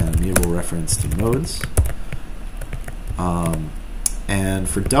counter and a mutable reference to modes. And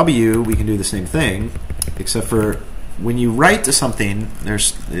for W, we can do the same thing, except for when you write to something,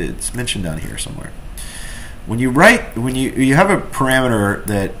 it's mentioned down here somewhere. When you have a parameter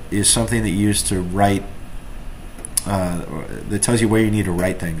that is something that you use to write, that tells you where you need to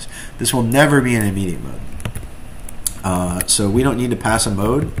write things, this will never be in immediate mode. So we don't need to pass a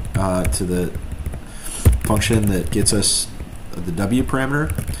mode to the function that gets us the W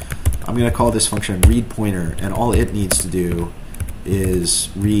parameter. I'm going to call this function read pointer, and all it needs to do is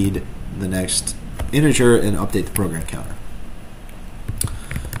read the next integer and update the program counter.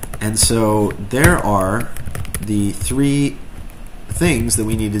 And so there are the three things that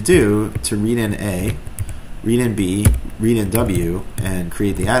we need to do to read in A, read in B, read in W, and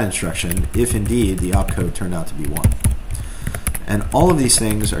create the add instruction if indeed the opcode turned out to be 1. And all of these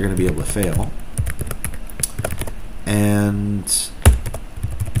things are going to be able to fail. And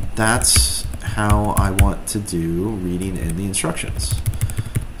that's how I want to do reading in the instructions.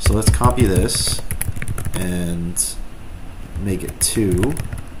 So let's copy this and make it 2,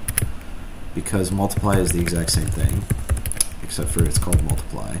 because multiply is the exact same thing, except for it's called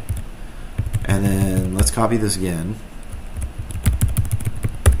multiply. And then let's copy this again,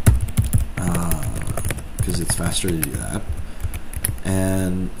 because it's faster to do that.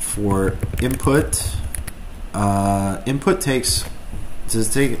 And for input, input takes, does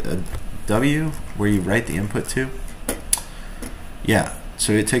it take a W where you write the input to? Yeah,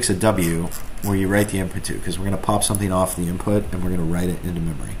 so it takes a W where you write the input to, because we're going to pop something off the input and we're going to write it into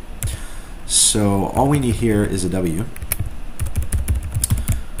memory. So all we need here is a W.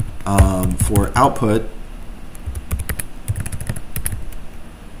 For output,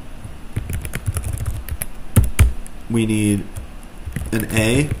 we need an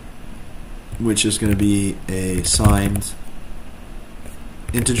A, which is going to be a signed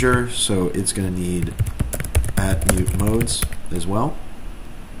integer, so it's going to need @mute modes as well.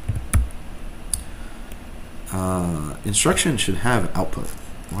 Instruction should have output.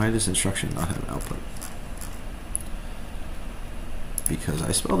 Why does instruction not have output? Because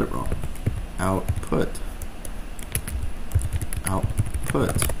I spelled it wrong. Output.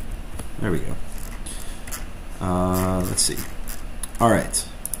 Output. There we go. Let's see. All right.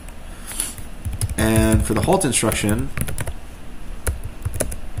 And for the halt instruction,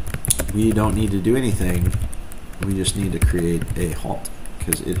 we don't need to do anything. We just need to create a halt,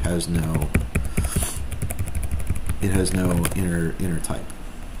 because it has no inner type.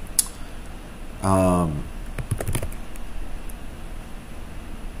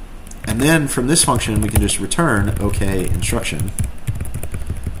 And then from this function, we can just return OK instruction.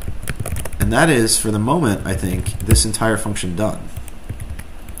 And that is, for the moment, I think, this entire function done.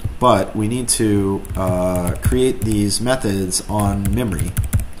 But we need to create these methods on memory.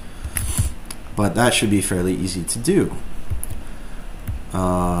 But that should be fairly easy to do.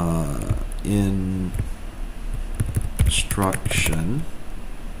 In instruction.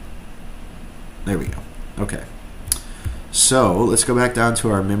 There we go. Okay. So let's go back down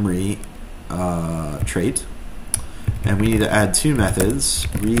to our memory trait. And we need to add two methods,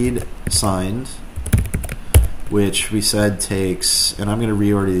 read signed, which we said takes, and I'm going to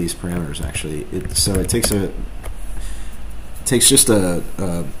reorder these parameters actually. So it takes just a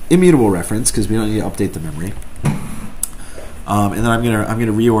immutable reference, because we don't need to update the memory. And then I'm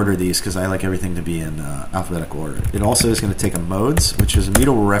gonna reorder these because I like everything to be in alphabetical order. It also is going to take a modes, which is a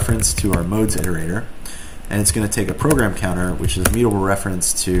mutable reference to our modes iterator, and it's going to take a program counter, which is a mutable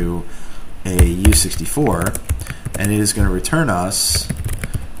reference to a U64, and it is going to return us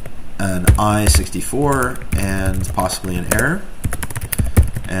an I64 and possibly an error,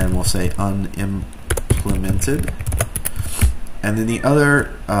 and we'll say unimplemented. And then the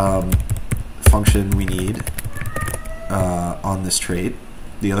other function we need on this trait,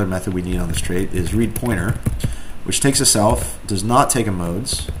 the other method we need on this trait is read pointer, which takes a self, does not take a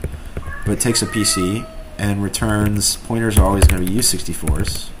modes, but takes a PC and returns pointers are always going to be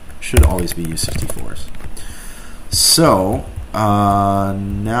U64s, should always be U64s. So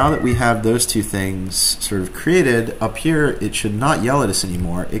now that we have those two things sort of created, up here it should not yell at us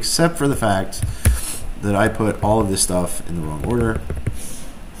anymore, except for the fact that I put all of this stuff in the wrong order.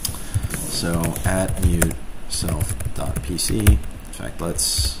 So @mute self.pc. In fact,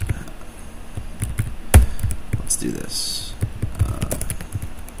 let's do this.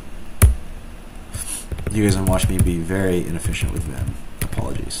 You guys have watched me be very inefficient with Vim.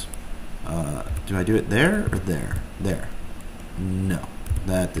 Apologies. Do I do it there or there? There. No,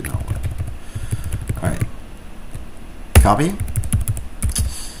 that did not work. All right. Copy.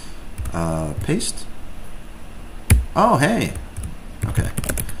 Paste. Oh, hey. Okay.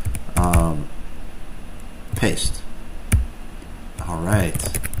 Paste. All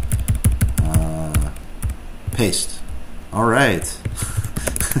right. Paste. All right.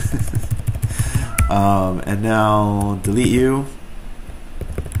 And now delete you,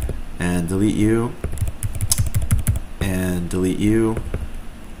 and delete you, and delete you,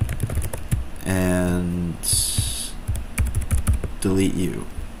 and delete you.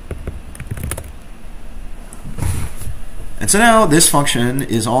 And so now this function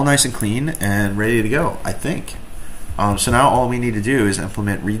is all nice and clean and ready to go, I think. So now all we need to do is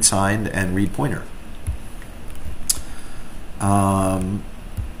implement read signed and read pointer.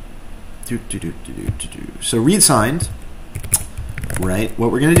 So read signed, right?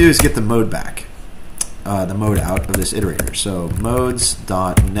 What we're going to do is get the mode back, the mode out of this iterator. So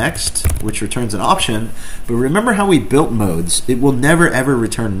modes.next, which returns an option. But remember how we built modes? It will never ever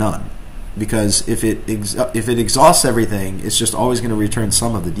return none, because if it exhausts everything, it's just always going to return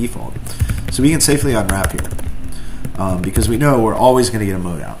some of the default. So we can safely unwrap here, because we know we're always going to get a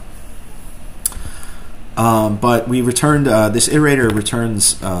mode out. But we returned, this iterator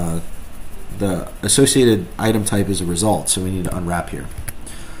returns the associated item type as a result, so we need to unwrap here.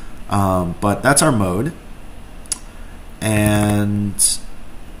 But that's our mode, and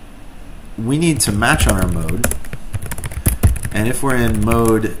we need to match on our mode. And if we're in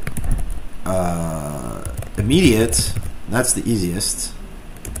mode immediate, that's the easiest,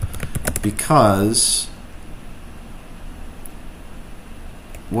 because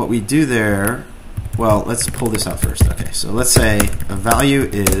what we do there, well, let's pull this out first. Okay, so let's say a value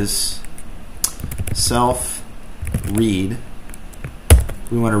is self read.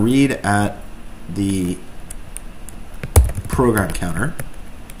 We want to read at the program counter,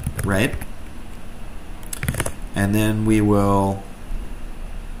 right? And then we will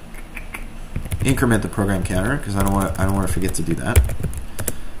increment the program counter, because I don't want to forget to do that.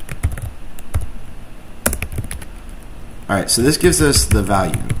 All right, so this gives us the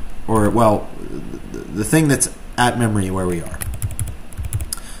value, or well, the thing that's at memory where we are.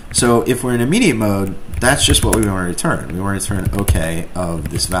 So if we're in immediate mode, that's just what we want to return. We want to return OK of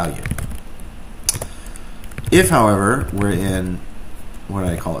this value. If, however, we're in, what do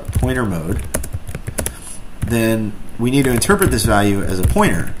I call it, pointer mode, then we need to interpret this value as a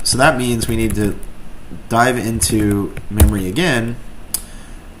pointer. So that means we need to dive into memory again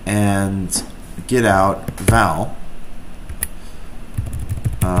and get out val.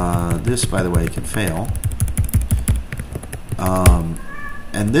 This, by the way, can fail.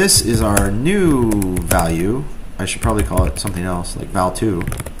 And this is our new value. I should probably call it something else, like val2.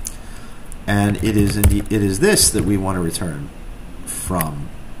 And it is this that we want to return from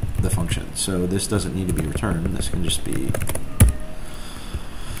the function. So this doesn't need to be returned. This can just be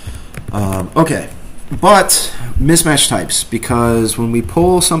okay. But mismatch types, because when we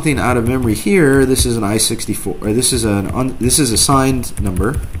pull something out of memory here, this is an I64, or this is a signed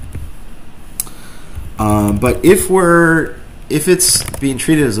number. But if it's being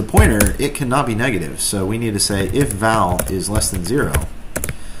treated as a pointer, it cannot be negative. So we need to say if val is less than 0,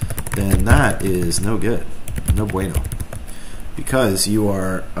 then that is no good, no bueno, because you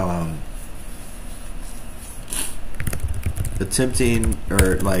are attempting,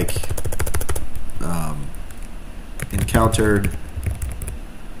 or like encountered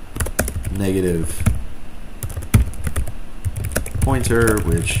negative pointer,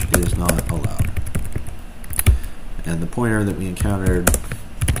 which is not allowed. And the pointer that we encountered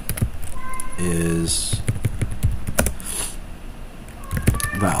is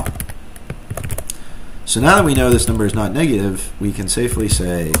val. So now that we know this number is not negative, we can safely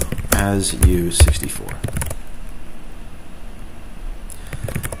say as u64.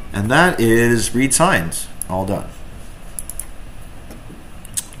 And that is read signed, all done,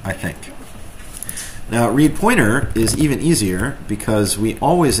 I think. Now read pointer is even easier, because we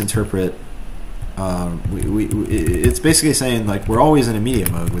always interpret, it's basically saying like we're always in immediate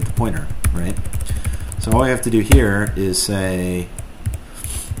mode with the pointer, right? So all we have to do here is say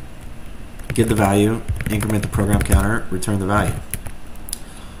get the value, increment the program counter, return the value.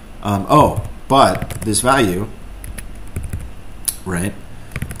 Oh, but this value, right?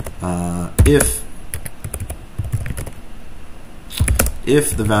 If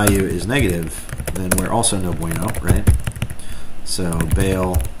the value is negative, then we're also no bueno, right? So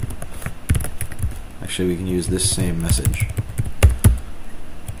bail. Actually, we can use this same message.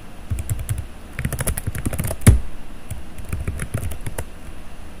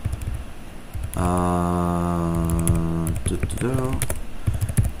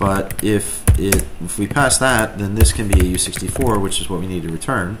 if we pass that, then this can be a U64, which is what we need to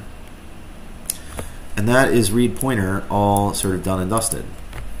return. And that is read pointer all sort of done and dusted.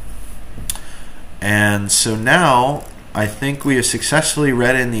 And so now I think we have successfully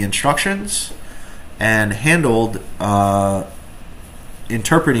read in the instructions and handled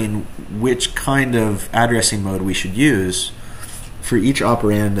interpreting which kind of addressing mode we should use for each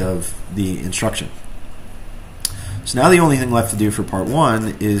operand of the instruction. So now the only thing left to do for part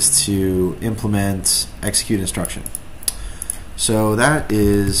one is to implement execute instruction. So that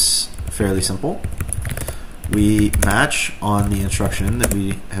is fairly simple. We match on the instruction that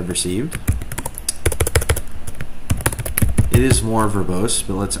we have received. It is more verbose,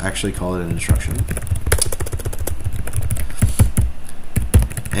 but let's actually call it an instruction.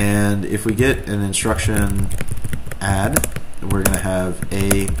 And if we get an instruction add, we're going to have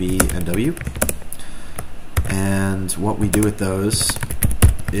A, B, and W. And what we do with those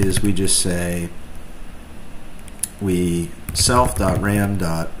is we just say we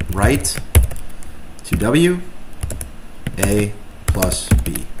self.ram.write to W, A plus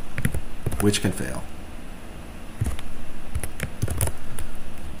B, which can fail.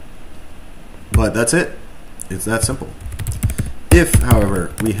 But that's it. It's that simple. If,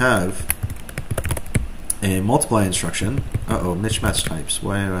 however, we have a multiply instruction, mismatched types.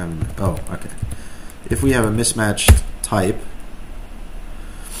 Why do I have? Oh, okay. If we have a mismatched type,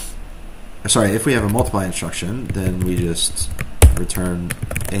 sorry, if we have a multiply instruction, then we just return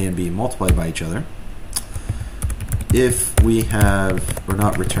A and B multiplied by each other. If we have, or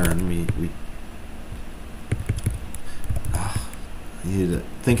not return, we need to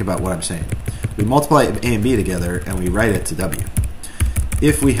think about what I'm saying. We multiply A and B together and we write it to W.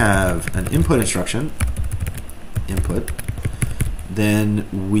 If we have an input instruction, input, then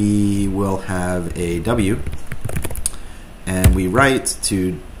we will have a W and we write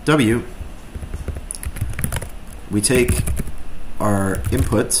to W. We take our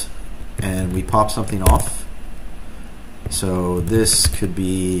input and we pop something off. So this could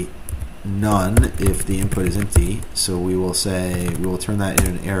be none if the input is empty. So we will say, we will turn that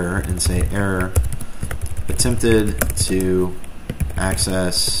into an error and say error attempted to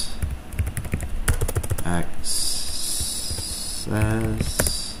access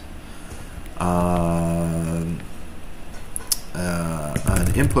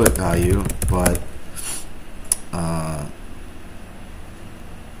an input value, but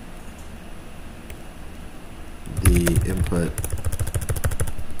the input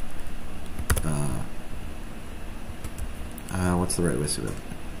what's the right way to do it?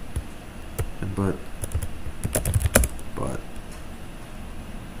 Input, but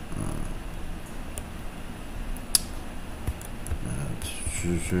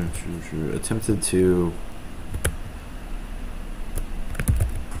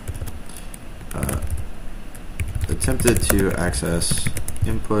attempted to access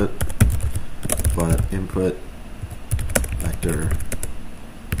input, but input vector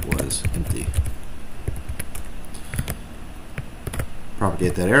was empty.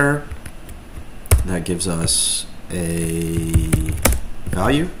 Propagate that error. That gives us a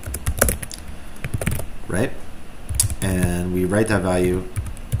value, right? And we write that value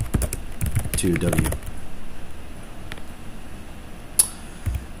to W.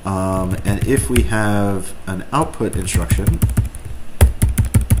 And if we have an output instruction,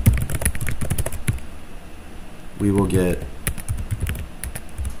 we will get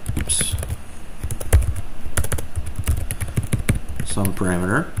some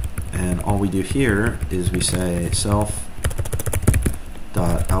parameter, and all we do here is we say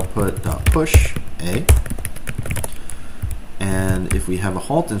self.output.push A, and if we have a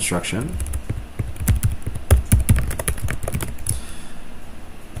halt instruction,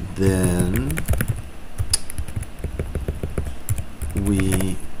 then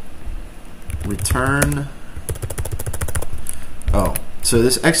we return, so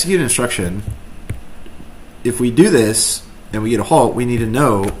this execute instruction, if we do this and we get a halt, we need to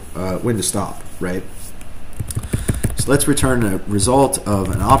know when to stop, right? So let's return a result of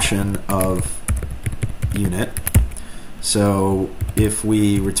an option of unit. So if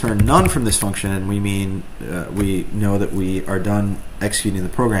we return none from this function, we mean we know that we are done executing the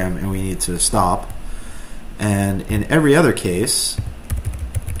program and we need to stop. And in every other case,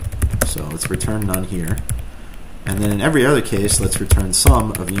 so let's return none here. And then in every other case, let's return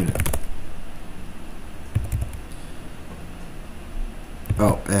sum of unit.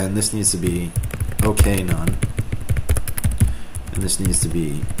 Oh, and this needs to be OK none. And this needs to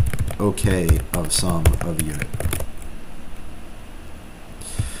be OK of sum of unit.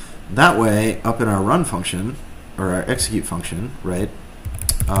 That way, up in our run function, or our execute function, right,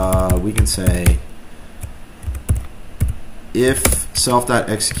 we can say if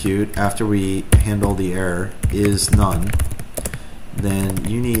self.execute after we handle the error is none, then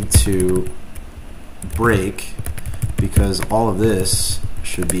you need to break, because all of this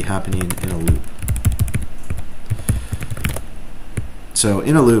should be happening in a loop. So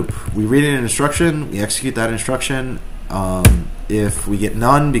in a loop, we read an instruction, we execute that instruction. If we get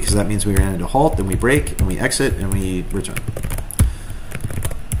none, because that means we ran into halt, then we break and we exit and we return.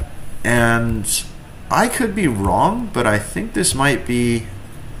 And I could be wrong, but I think this might be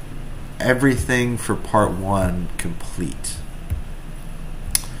everything for part 1 complete.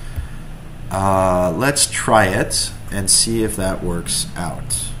 Let's try it and see if that works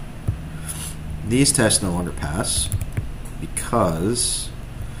out. These tests no longer pass because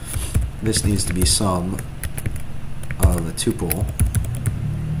this needs to be sum of a tuple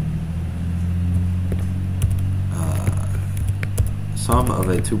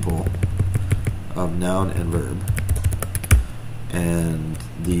of noun and verb, and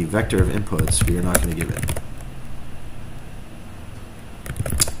the vector of inputs we are not going to give it.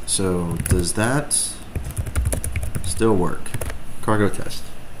 So does that still work? Cargo test.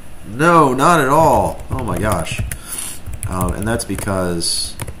 No, not at all. Oh my gosh. And that's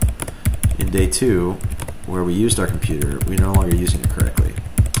because in day 2, where we used our computer, we're no longer using it correctly.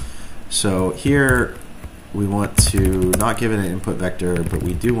 So here we want to not give it an input vector, but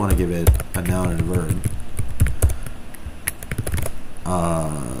we do want to give it a noun and a verb.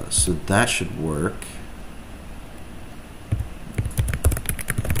 So that should work.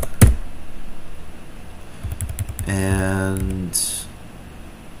 And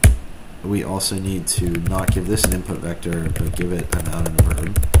we also need to not give this an input vector, but give it a noun and a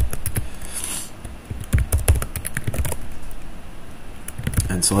verb.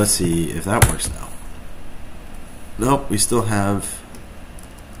 And so let's see if that works now. Nope, we still have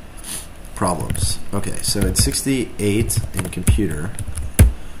problems. Okay, so in 68 in computer,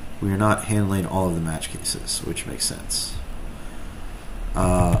 we are not handling all of the match cases, which makes sense.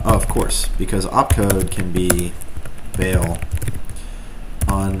 Oh, of course, because opcode can be fail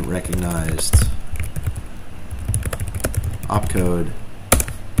unrecognized opcode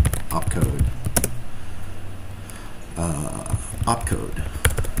opcode opcode.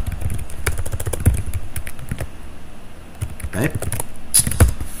 Right?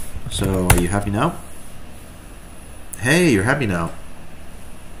 So are you happy now? Hey, you're happy now.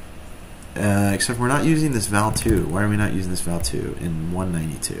 Except we're not using this val2. Why are we not using this val2 in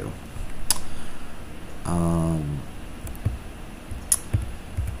 192?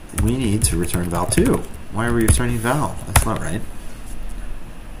 We need to return val2. Why are we returning val? That's not right.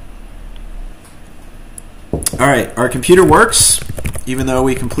 Alright, our computer works, even though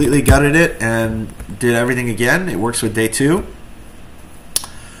we completely gutted it and did everything again. It works with day 2.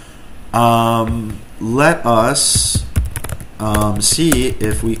 Let us see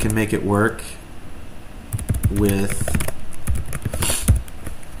if we can make it work with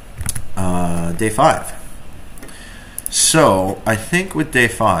day 5. So I think with day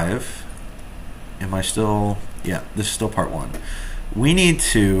 5, am I still, yeah, this is still part 1. We need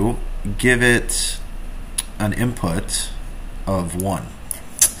to give it an input of 1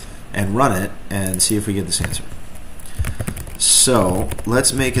 and run it and see if we get this answer. So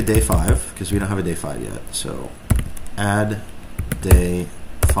let's make a day 5, because we don't have a day 5 yet. So add day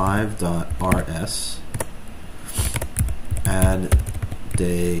 5.rs, add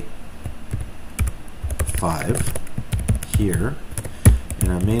day 5 here in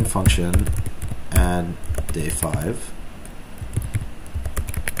our main function, add day 5.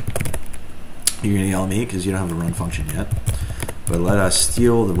 You're going to yell at me because you don't have the run function yet, but let us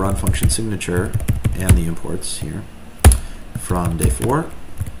steal the run function signature and the imports here from day 4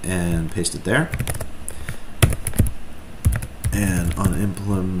 and paste it there. And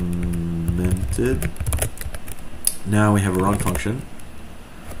unimplemented. Now we have a run function.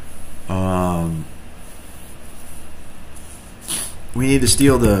 We need to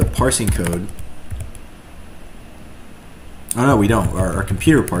steal the parsing code. Oh no, we don't. Our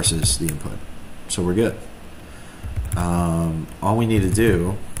computer parses the input, so we're good. All we need to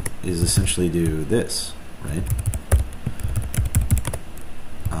do is essentially do this, right?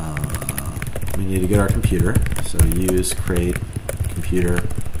 We need to get our computer, so use create computer,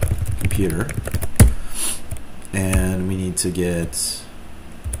 and we need to get,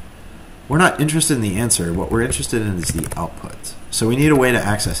 we're not interested in the answer, what we're interested in is the output. So we need a way to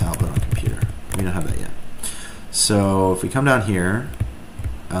access output on computer. We don't have that yet. So if we come down here,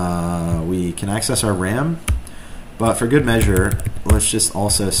 we can access our RAM, but for good measure, let's just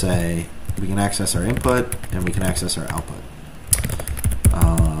also say we can access our input and we can access our output.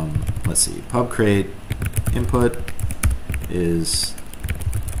 let's see, pub create input is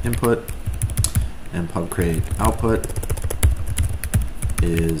input, and pub create output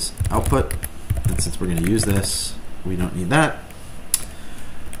is output. And since we're going to use this, we don't need that.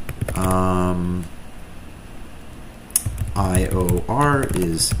 IOR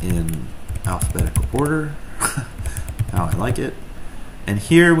is in alphabetical order, how I like it. And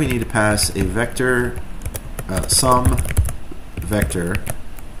here we need to pass a vector, some vector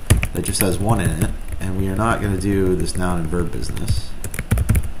that just has 1 in it, and we are not going to do this noun and verb business.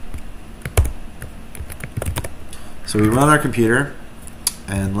 So we run our computer,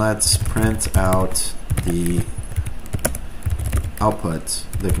 and let's print out the output,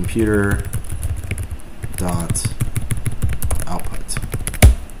 the computer dot output.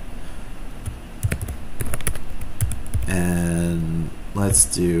 And let's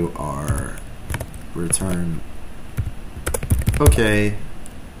do our return okay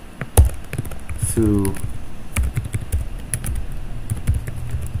foo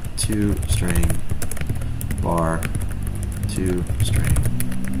to string bar to string,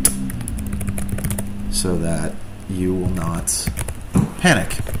 so that you will not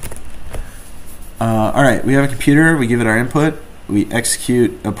panic. All right, we have a computer, we give it our input, we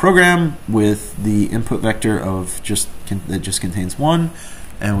execute a program with the input vector of that just contains 1,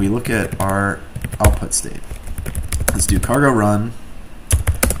 and we look at our output state. Let's do cargo run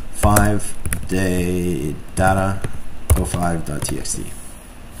 5-day data 05.txt.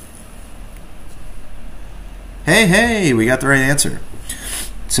 Hey, we got the right answer.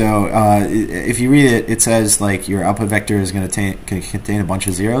 So if you read it, it says like your output vector is going to contain a bunch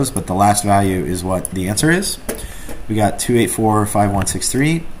of zeros, but the last value is what the answer is. We got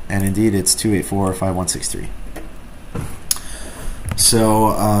 2845163, and indeed it's 2845163.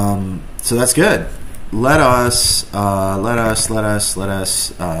 So that's good. Let us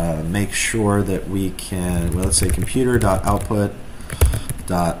make sure that we can. Well, let's say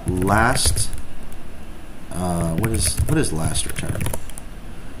computer.output.last. What is last return?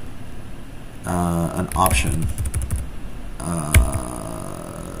 An option.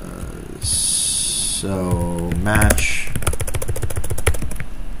 So match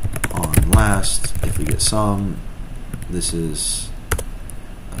on last. If we get some, this is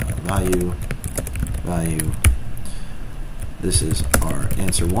value. This is our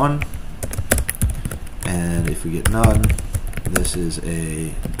answer 1. And if we get none, this is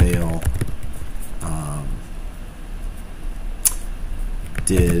a bail.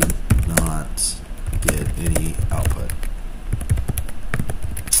 Did not get any output.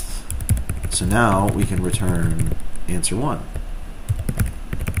 So now we can return answer 1.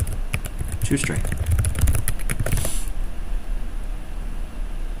 ToString.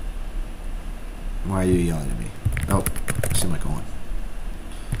 Why are you yelling at me? Oh, semicolon.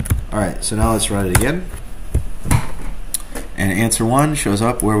 Alright, so now let's write it again. And answer 1 shows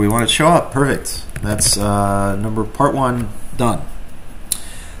up where we want it to show up. Perfect. That's part 1 done.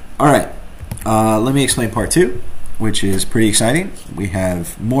 Alright, let me explain part 2, which is pretty exciting. We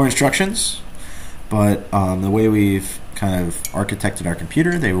have more instructions, but the way we've kind of architected our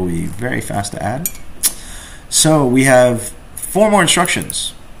computer, they will be very fast to add. So we have 4 more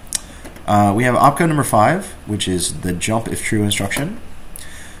instructions. We have opcode number 5, which is the jump if true instruction,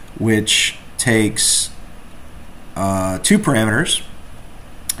 which takes 2 parameters.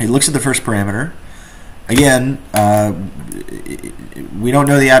 It looks at the first parameter. Again, we don't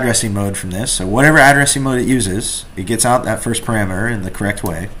know the addressing mode from this, so whatever addressing mode it uses, it gets out that first parameter in the correct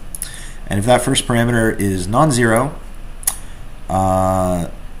way. And if that first parameter is non-zero,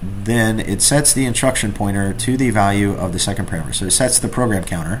 then it sets the instruction pointer to the value of the second parameter. So it sets the program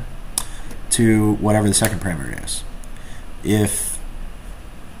counter to whatever the second parameter is. If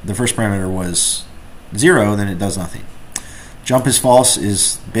the first parameter was 0, then it does nothing. Jump is false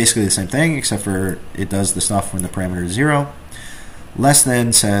is basically the same thing, except for it does the stuff when the parameter is 0. Less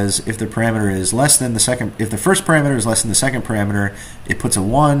than says if the parameter is less than the second, if the first parameter is less than the second parameter, it puts a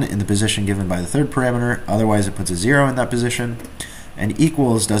 1 in the position given by the third parameter. Otherwise, it puts a 0 in that position. And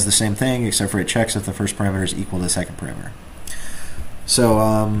equals does the same thing, except for it checks if the first parameter is equal to the second parameter. So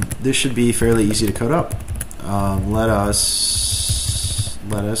this should be fairly easy to code up. Let us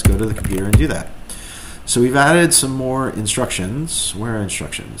go to the computer and do that. So we've added some more instructions. Where are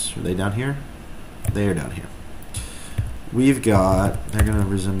instructions? Are they down here? They are down here. We've got, they're going to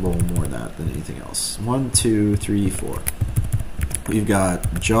resemble more of that than anything else. 1, 2, 3, 4. We've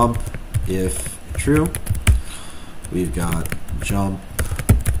got jump if true. We've got jump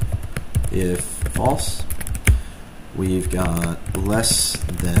if false. We've got less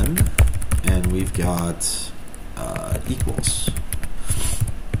than, and we've got equals.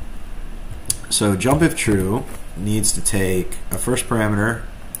 So jump if true needs to take a first parameter,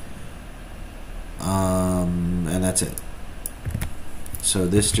 and that's it. So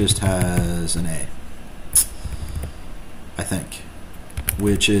this just has an A, I think,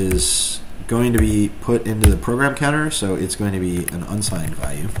 which is going to be put into the program counter, so it's going to be an unsigned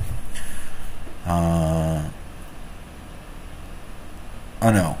value. Oh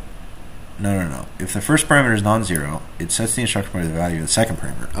no. No. If the first parameter is non-zero, it sets the instruction pointer to the value of the second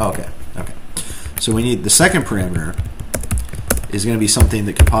parameter. Oh, okay. So we need the second parameter is going to be something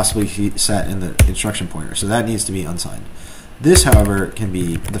that could possibly be set in the instruction pointer. So that needs to be unsigned. This, however, can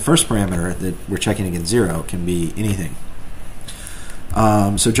be the first parameter that we're checking against 0 can be anything.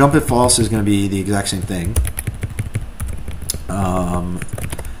 So jump if false is going to be the exact same thing.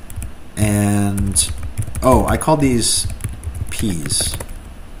 And oh, I called these P's.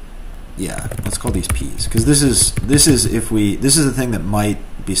 Yeah, let's call these P's because this is the thing that might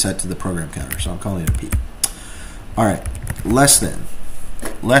be set to the program counter. So I'm calling it a P. All right, less than.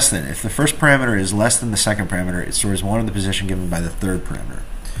 If the first parameter is less than the second parameter, it stores 1 in the position given by the third parameter.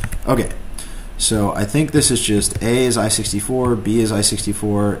 Okay, so I think this is just A is I64, B is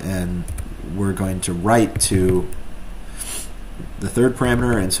I64, and we're going to write to the third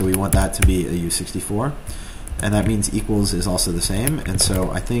parameter, and so we want that to be a U64. And that means equals is also the same, and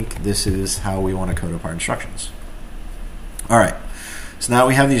so I think this is how we want to code up our instructions. All right, so now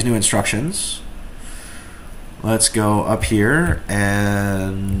we have these new instructions. Let's go up here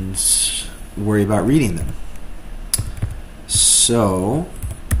and worry about reading them. So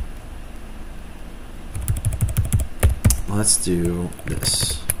let's do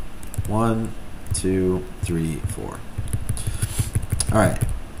this. 1, 2, 3, 4. All right,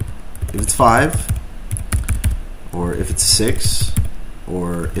 if it's 5, or if it's a 6,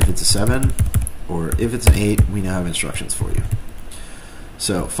 or if it's a 7, or if it's an 8, we now have instructions for you.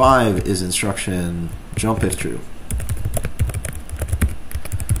 So 5 is instruction jump if true.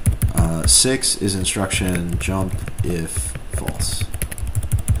 6 is instruction jump if false.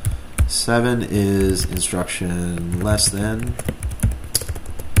 7 is instruction less than.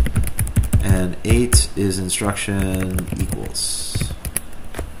 And 8 is instruction equals.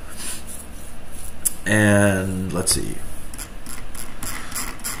 And let's see.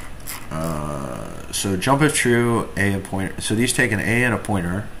 So jump if true, A and pointer. So these take an A and a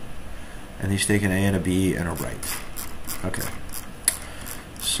pointer, and these take an A and a B and a right. Okay.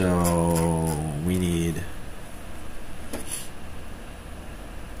 So we need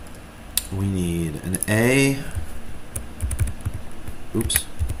an A. Oops.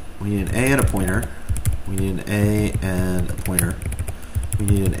 We need an A and a pointer. We need an A and a pointer. We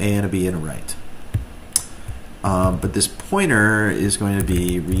need an A and a B and a right. But this pointer is going to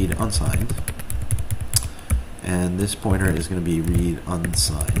be read unsigned, and this pointer is going to be read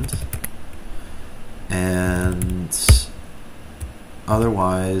unsigned, and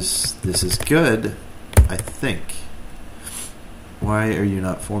otherwise this is good, I think. Why are you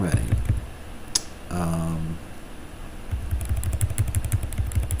not formatting?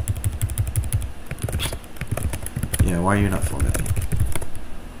 Yeah, why are you not formatting?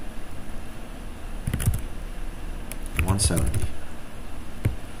 170.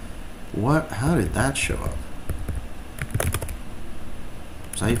 What? How did that show up?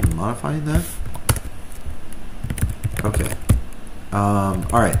 Was I even modifying that? Okay.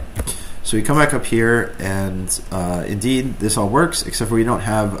 Alright. So we come back up here, and indeed, this all works, except for we don't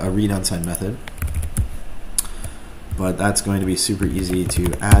have a read unsigned method. But that's going to be super easy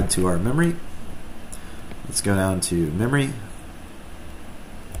to add to our memory. Let's go down to memory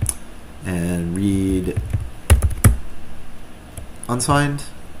and read unsigned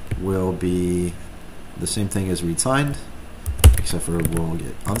will be the same thing as read signed, except for we'll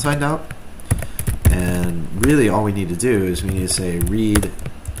get unsigned out. And really all we need to do is we need to say read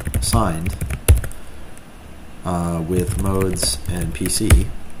signed with modes and PC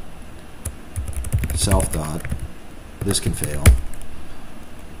self dot this can fail.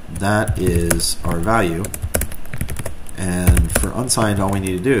 That is our value. And for unsigned, all we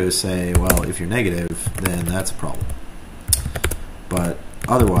need to do is say, well, if you're negative, then that's a problem. But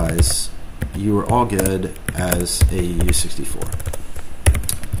otherwise, you are all good as a U64.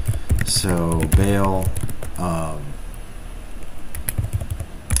 So bail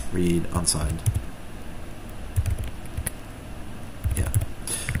read unsigned. Yeah.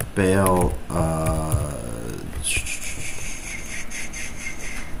 Bail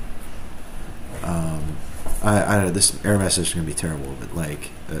I don't know, this error message is going to be terrible, but like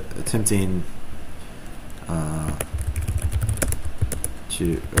attempting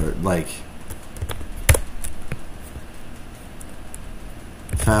to, or like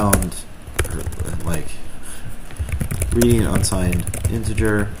found, or like reading unsigned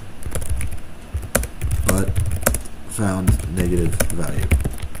integer, but found negative value.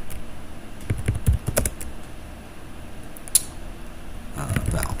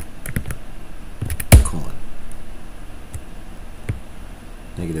 Val, colon,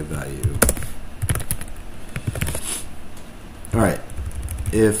 negative value. All right,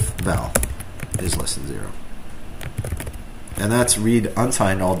 if val is less than 0. And that's read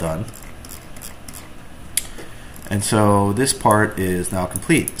unsigned all done. And so this part is now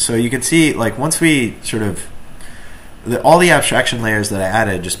complete. So you can see, like, once we sort of, all the abstraction layers that I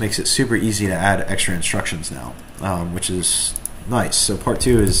added just makes it super easy to add extra instructions now, which is nice. So part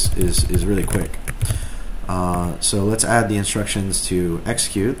 2 is really quick. So let's add the instructions to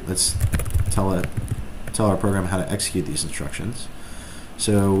execute. Let's tell our program how to execute these instructions.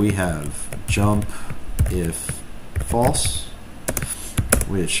 So we have jump if false,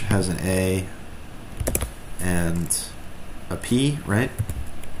 which has an A and a P, right?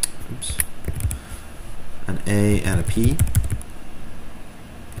 Oops. An A and a P.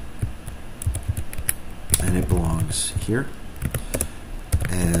 And it belongs here.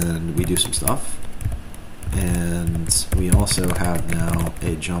 And we do some stuff. And we also have now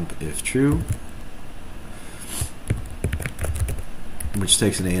a jump if true, which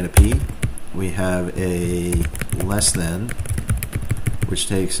takes an A and a P. We have a less than, which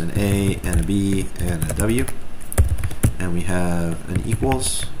takes an A and a B and a W. And we have an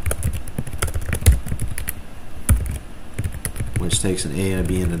equals, which takes an A and a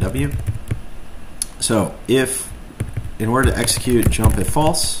B and a W. So if, in order to execute jump if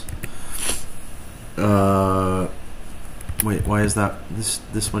false, wait, why is that?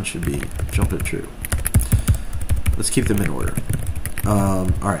 This one should be jump if true. Let's keep them in order. All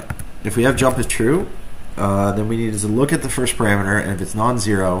right. If we have jump if true, then we need to look at the first parameter, and if it's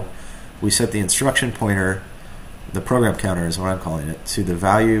non-zero, we set the instruction pointer, the program counter is what I'm calling it, to the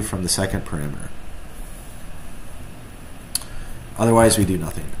value from the second parameter. Otherwise, we do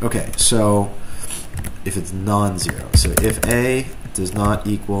nothing. Okay, so if it's non-zero, so if A does not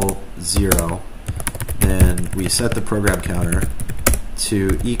equal 0, then we set the program counter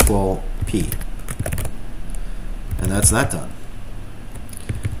to equal P. And that's that done.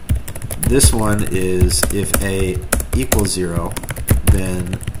 This one is if A equals 0,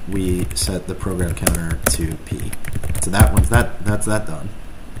 then we set the program counter to P. So that's that done.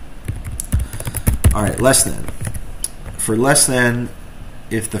 All right, less than. For less than,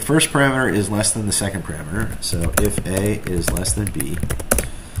 if the first parameter is less than the second parameter, so if A is less than B,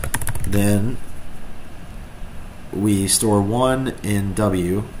 then we store 1 in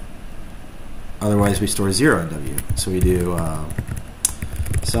W, otherwise we store 0 in W. So we do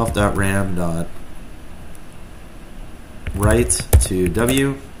self.ram.write to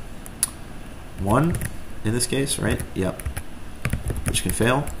W, 1 in this case, right? Yep. Which can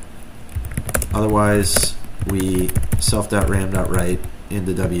fail. Otherwise, we self.ram.write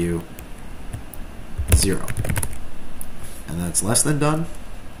into W, 0. And that's less than done.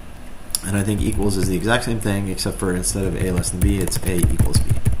 And I think equals is the exact same thing, except for instead of A less than B, it's A equals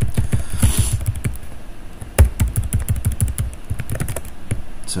B.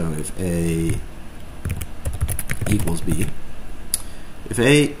 So if A equals B, if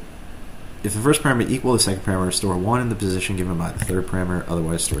the first parameter equal the second parameter, store 1 in the position given by the third parameter,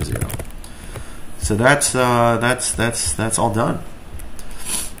 otherwise store 0. So that's all done.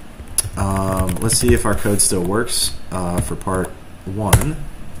 Let's see if our code still works for part 1.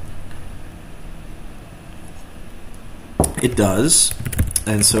 It does.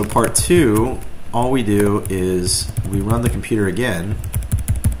 And so part 2, all we do is we run the computer again,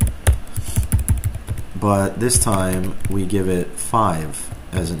 but this time we give it 5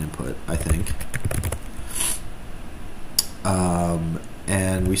 as an input, I think.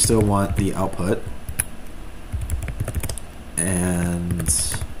 And we still want the output. And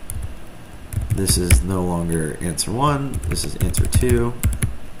this is no longer answer 1, this is answer 2.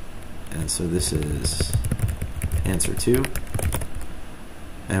 And so this is answer 2.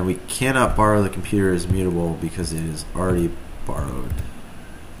 And we cannot borrow the computer as mutable because it is already borrowed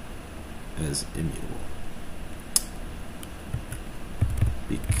as immutable.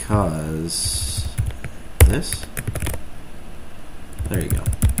 Because this. There you go.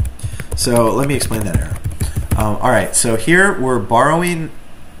 So let me explain that error. All right. So here we're borrowing.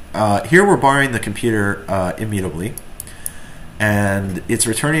 The computer immutably, and it's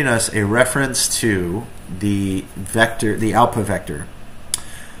returning us a reference to the vector, the output vector,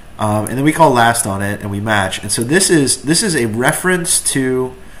 and then we call last on it, and we match. And so this is a reference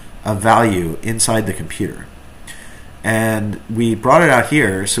to a value inside the computer. and we brought it out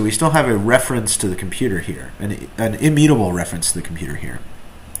here, so we still have a reference to the computer here, an immutable reference to the computer here.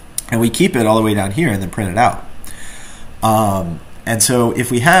 And we keep it all the way down here and then print it out. And so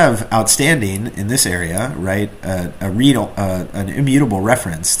if we have outstanding in this area, right, an immutable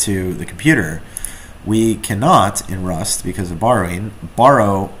reference to the computer, we cannot, in Rust, because of borrowing,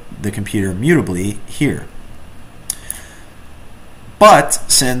 borrow the computer mutably here. But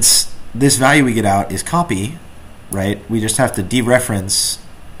since this value we get out is copy, right, we just have to dereference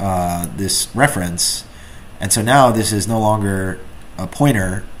this reference. And so now this is no longer a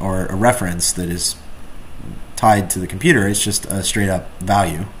pointer or a reference that is tied to the computer. It's just a straight up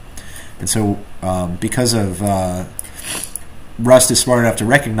value. And so because of Rust is smart enough to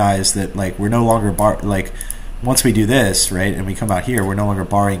recognize that, like, we're no longer once we do this, right, and we come out here, we're no longer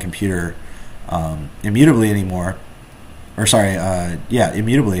borrowing computer immutably anymore, or sorry,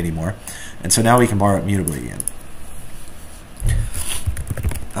 immutably anymore. And so now we can borrow it mutably again.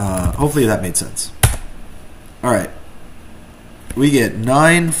 Hopefully that made sense. All right. We get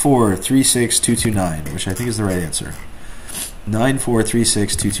 9436229, which I think is the right answer.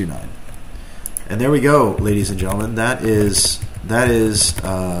 9436229. And there we go, ladies and gentlemen. That is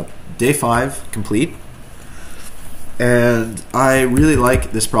day 5 complete. And I really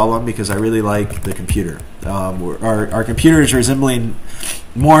like this problem because I really like the computer. Our computer is resembling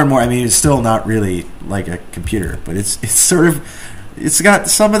more and more. I mean, it's still not really like a computer, but it's got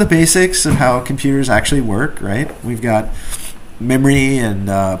some of the basics of how computers actually work, right? We've got memory and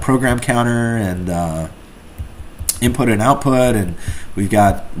program counter and input and output, and we've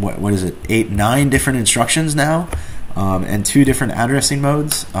got what is it, 9 different instructions now, and 2 different addressing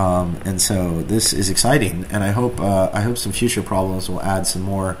modes, and so this is exciting, and I hope some future problems will add some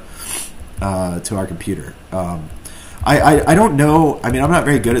more to our computer. I don't know, I mean, I'm not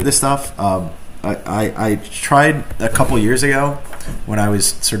very good at this stuff. I tried a couple years ago when I was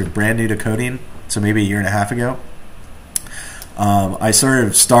sort of brand new to coding, so maybe a year and a half ago. I sort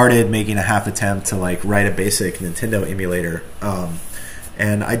of started making a half attempt to like write a basic Nintendo emulator,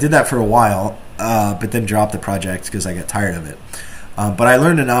 and I did that for a while, but then dropped the project because I got tired of it. But I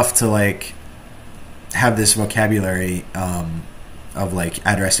learned enough to like have this vocabulary of like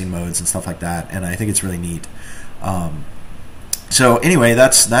addressing modes and stuff like that, and I think it's really neat. So anyway,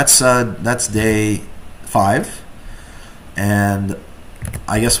 that's day 5, and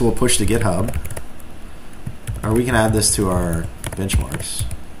I guess we'll push to GitHub. Or we can add this to our benchmarks.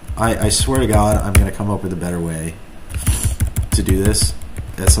 I swear to God, I'm going to come up with a better way to do this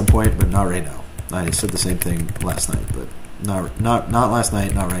at some point, but not right now. I said the same thing last night, but not last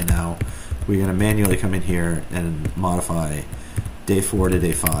night, not right now. We're going to manually come in here and modify day 4 to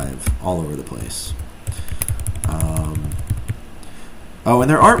day 5 all over the place. Oh,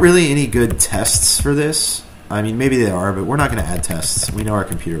 and there aren't really any good tests for this. I mean, maybe they are, but we're not going to add tests. We know our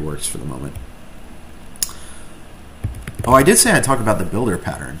computer works for the moment. Oh, I did say I'd talk about the builder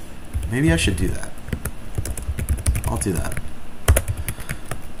pattern. Maybe I should do that. I'll do that.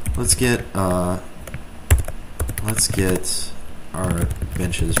 Let's get our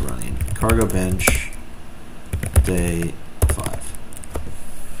benches running. Cargo bench, day 5.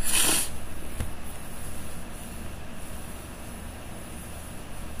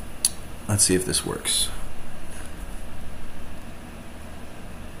 Let's see if this works.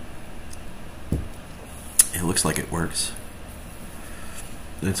 It looks like it works.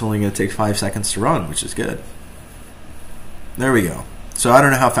 It's only going to take 5 seconds to run, which is good. There we go. So I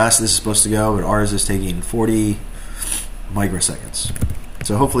don't know how fast this is supposed to go, but ours is taking 40 microseconds.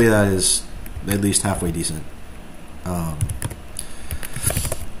 So hopefully that is at least halfway decent.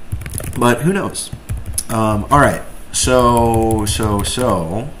 But who knows? All right. So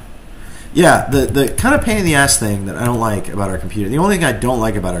yeah, the kind of pain in the ass thing that I don't like about our computer, the only thing I don't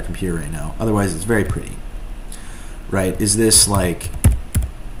like about our computer right now, otherwise it's very pretty, right, is this like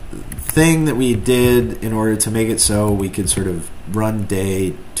thing that we did in order to make it so we could sort of run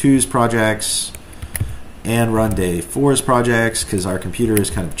day 2's projects and run day 4's projects, because our computer is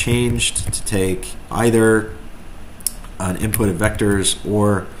kind of changed to take either an input of vectors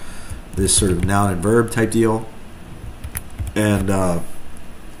or this sort of noun and verb type deal. And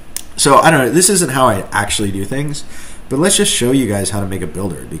so I don't know, this isn't how I actually do things, but let's just show you guys how to make a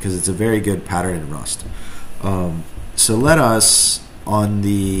builder, because it's a very good pattern in Rust. So let us, on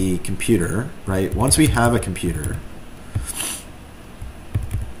the computer, right, once we have a computer,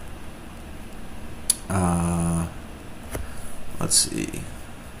 let's see,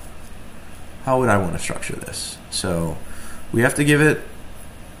 how would I want to structure this? So we have to give it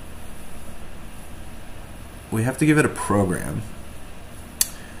a program,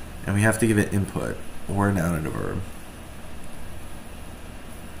 and we have to give it input or a noun and a verb.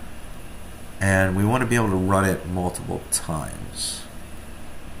 and we want to be able to run it multiple times.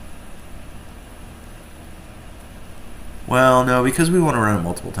 Well, no, because we want to run it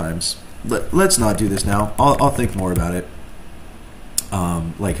multiple times. Let's not do this now. I'll think more about it.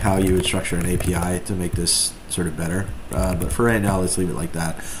 Like how you would structure an API to make this sort of better. But for right now, let's leave it like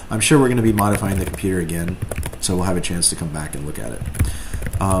that. I'm sure we're going to be modifying the computer again, so we'll have a chance to come back and look at it.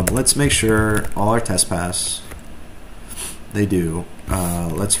 Let's make sure all our tests pass. They do.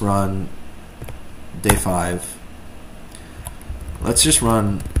 Let's run day 5. Let's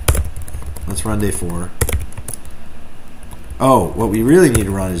run day 4. Oh, what we really need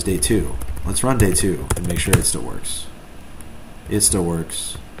to run is day 2. Let's run day 2 and make sure it still works. It still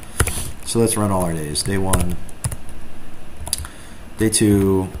works. So let's run all our days. Day 1, day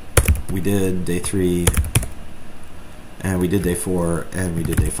 2, we did day 3, and we did day 4, and we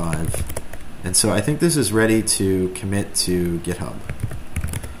did day 5. And so I think this is ready to commit to GitHub.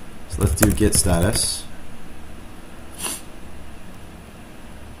 So let's do git status.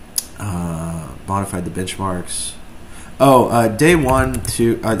 Modified the benchmarks. Oh, day 1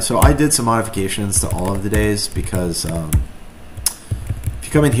 to so I did some modifications to all of the days because if you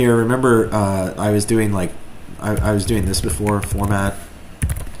come in here, remember I was doing like I was doing this before, format,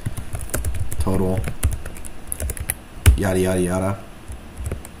 total, yada yada yada.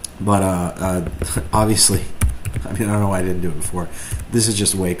 But obviously, I mean, I don't know why I didn't do it before. This is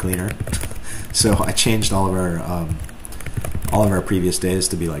just way cleaner. So I changed all of our previous days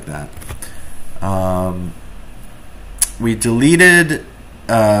to be like that. We deleted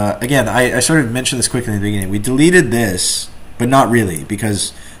again. I sort of mentioned this quickly in the beginning. We deleted this, but not really,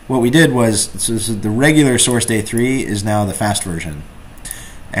 because what we did was so the regular source day 3 is now the fast version,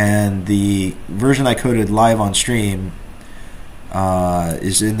 and the version I coded live on stream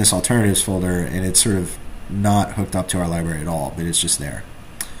is in this alternatives folder, and it's sort of not hooked up to our library at all, but it's just there.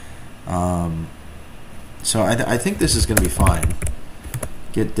 So I think this is going to be fine.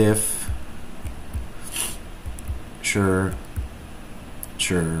 Git diff. Sure.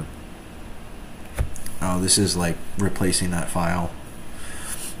 Oh, this is like replacing that file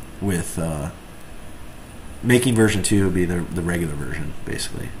with making version 2 be the regular version,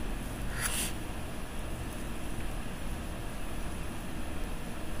 basically.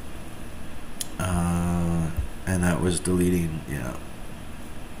 And that was deleting, yeah.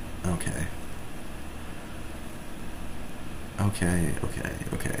 Okay.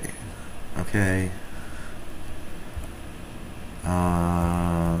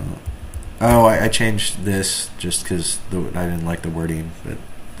 Oh, I changed this just because I didn't like the wording, but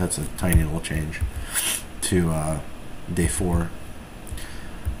that's a tiny little change to day 4.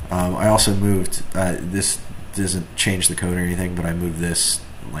 I also moved this doesn't change the code or anything, but I moved this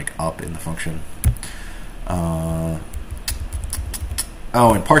like up in the function.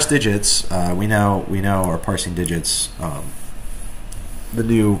 Oh, and parse digits. We now are parsing digits the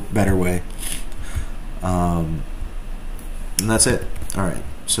new, better way. And that's it. All right.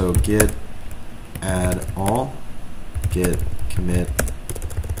 So git add all, git commit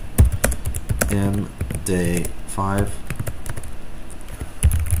m day 5,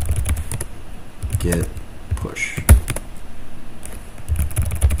 git push.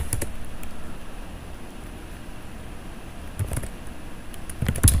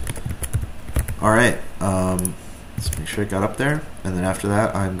 All right, let's make sure it got up there, and then after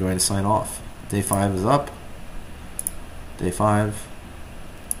that I'm going to sign off. Day 5 is up. Day 5,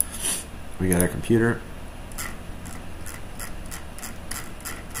 we got our computer.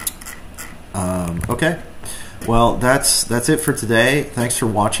 Okay, well that's it for today. Thanks for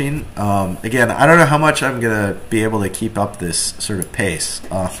watching. Again, I don't know how much I'm gonna be able to keep up this sort of pace.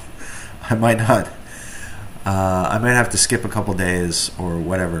 I might not. I might have to skip a couple days or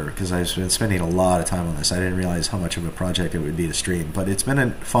whatever, because I've been spending a lot of time on this. I didn't realize how much of a project it would be to stream, but it's been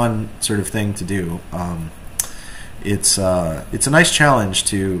a fun sort of thing to do. It's a nice challenge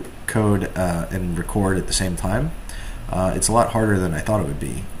to code and record at the same time. It's a lot harder than I thought it would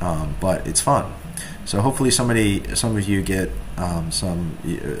be, but it's fun. So hopefully some of you get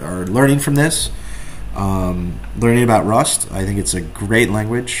are learning from this, learning about Rust. I think it's a great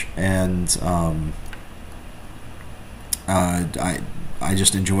language, and I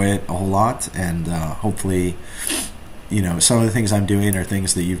just enjoy it a whole lot, and hopefully, you know, some of the things I'm doing are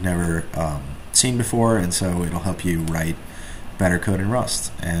things that you've never seen before, and so it'll help you write better code in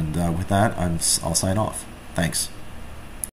Rust. And with that, I'll sign off. Thanks.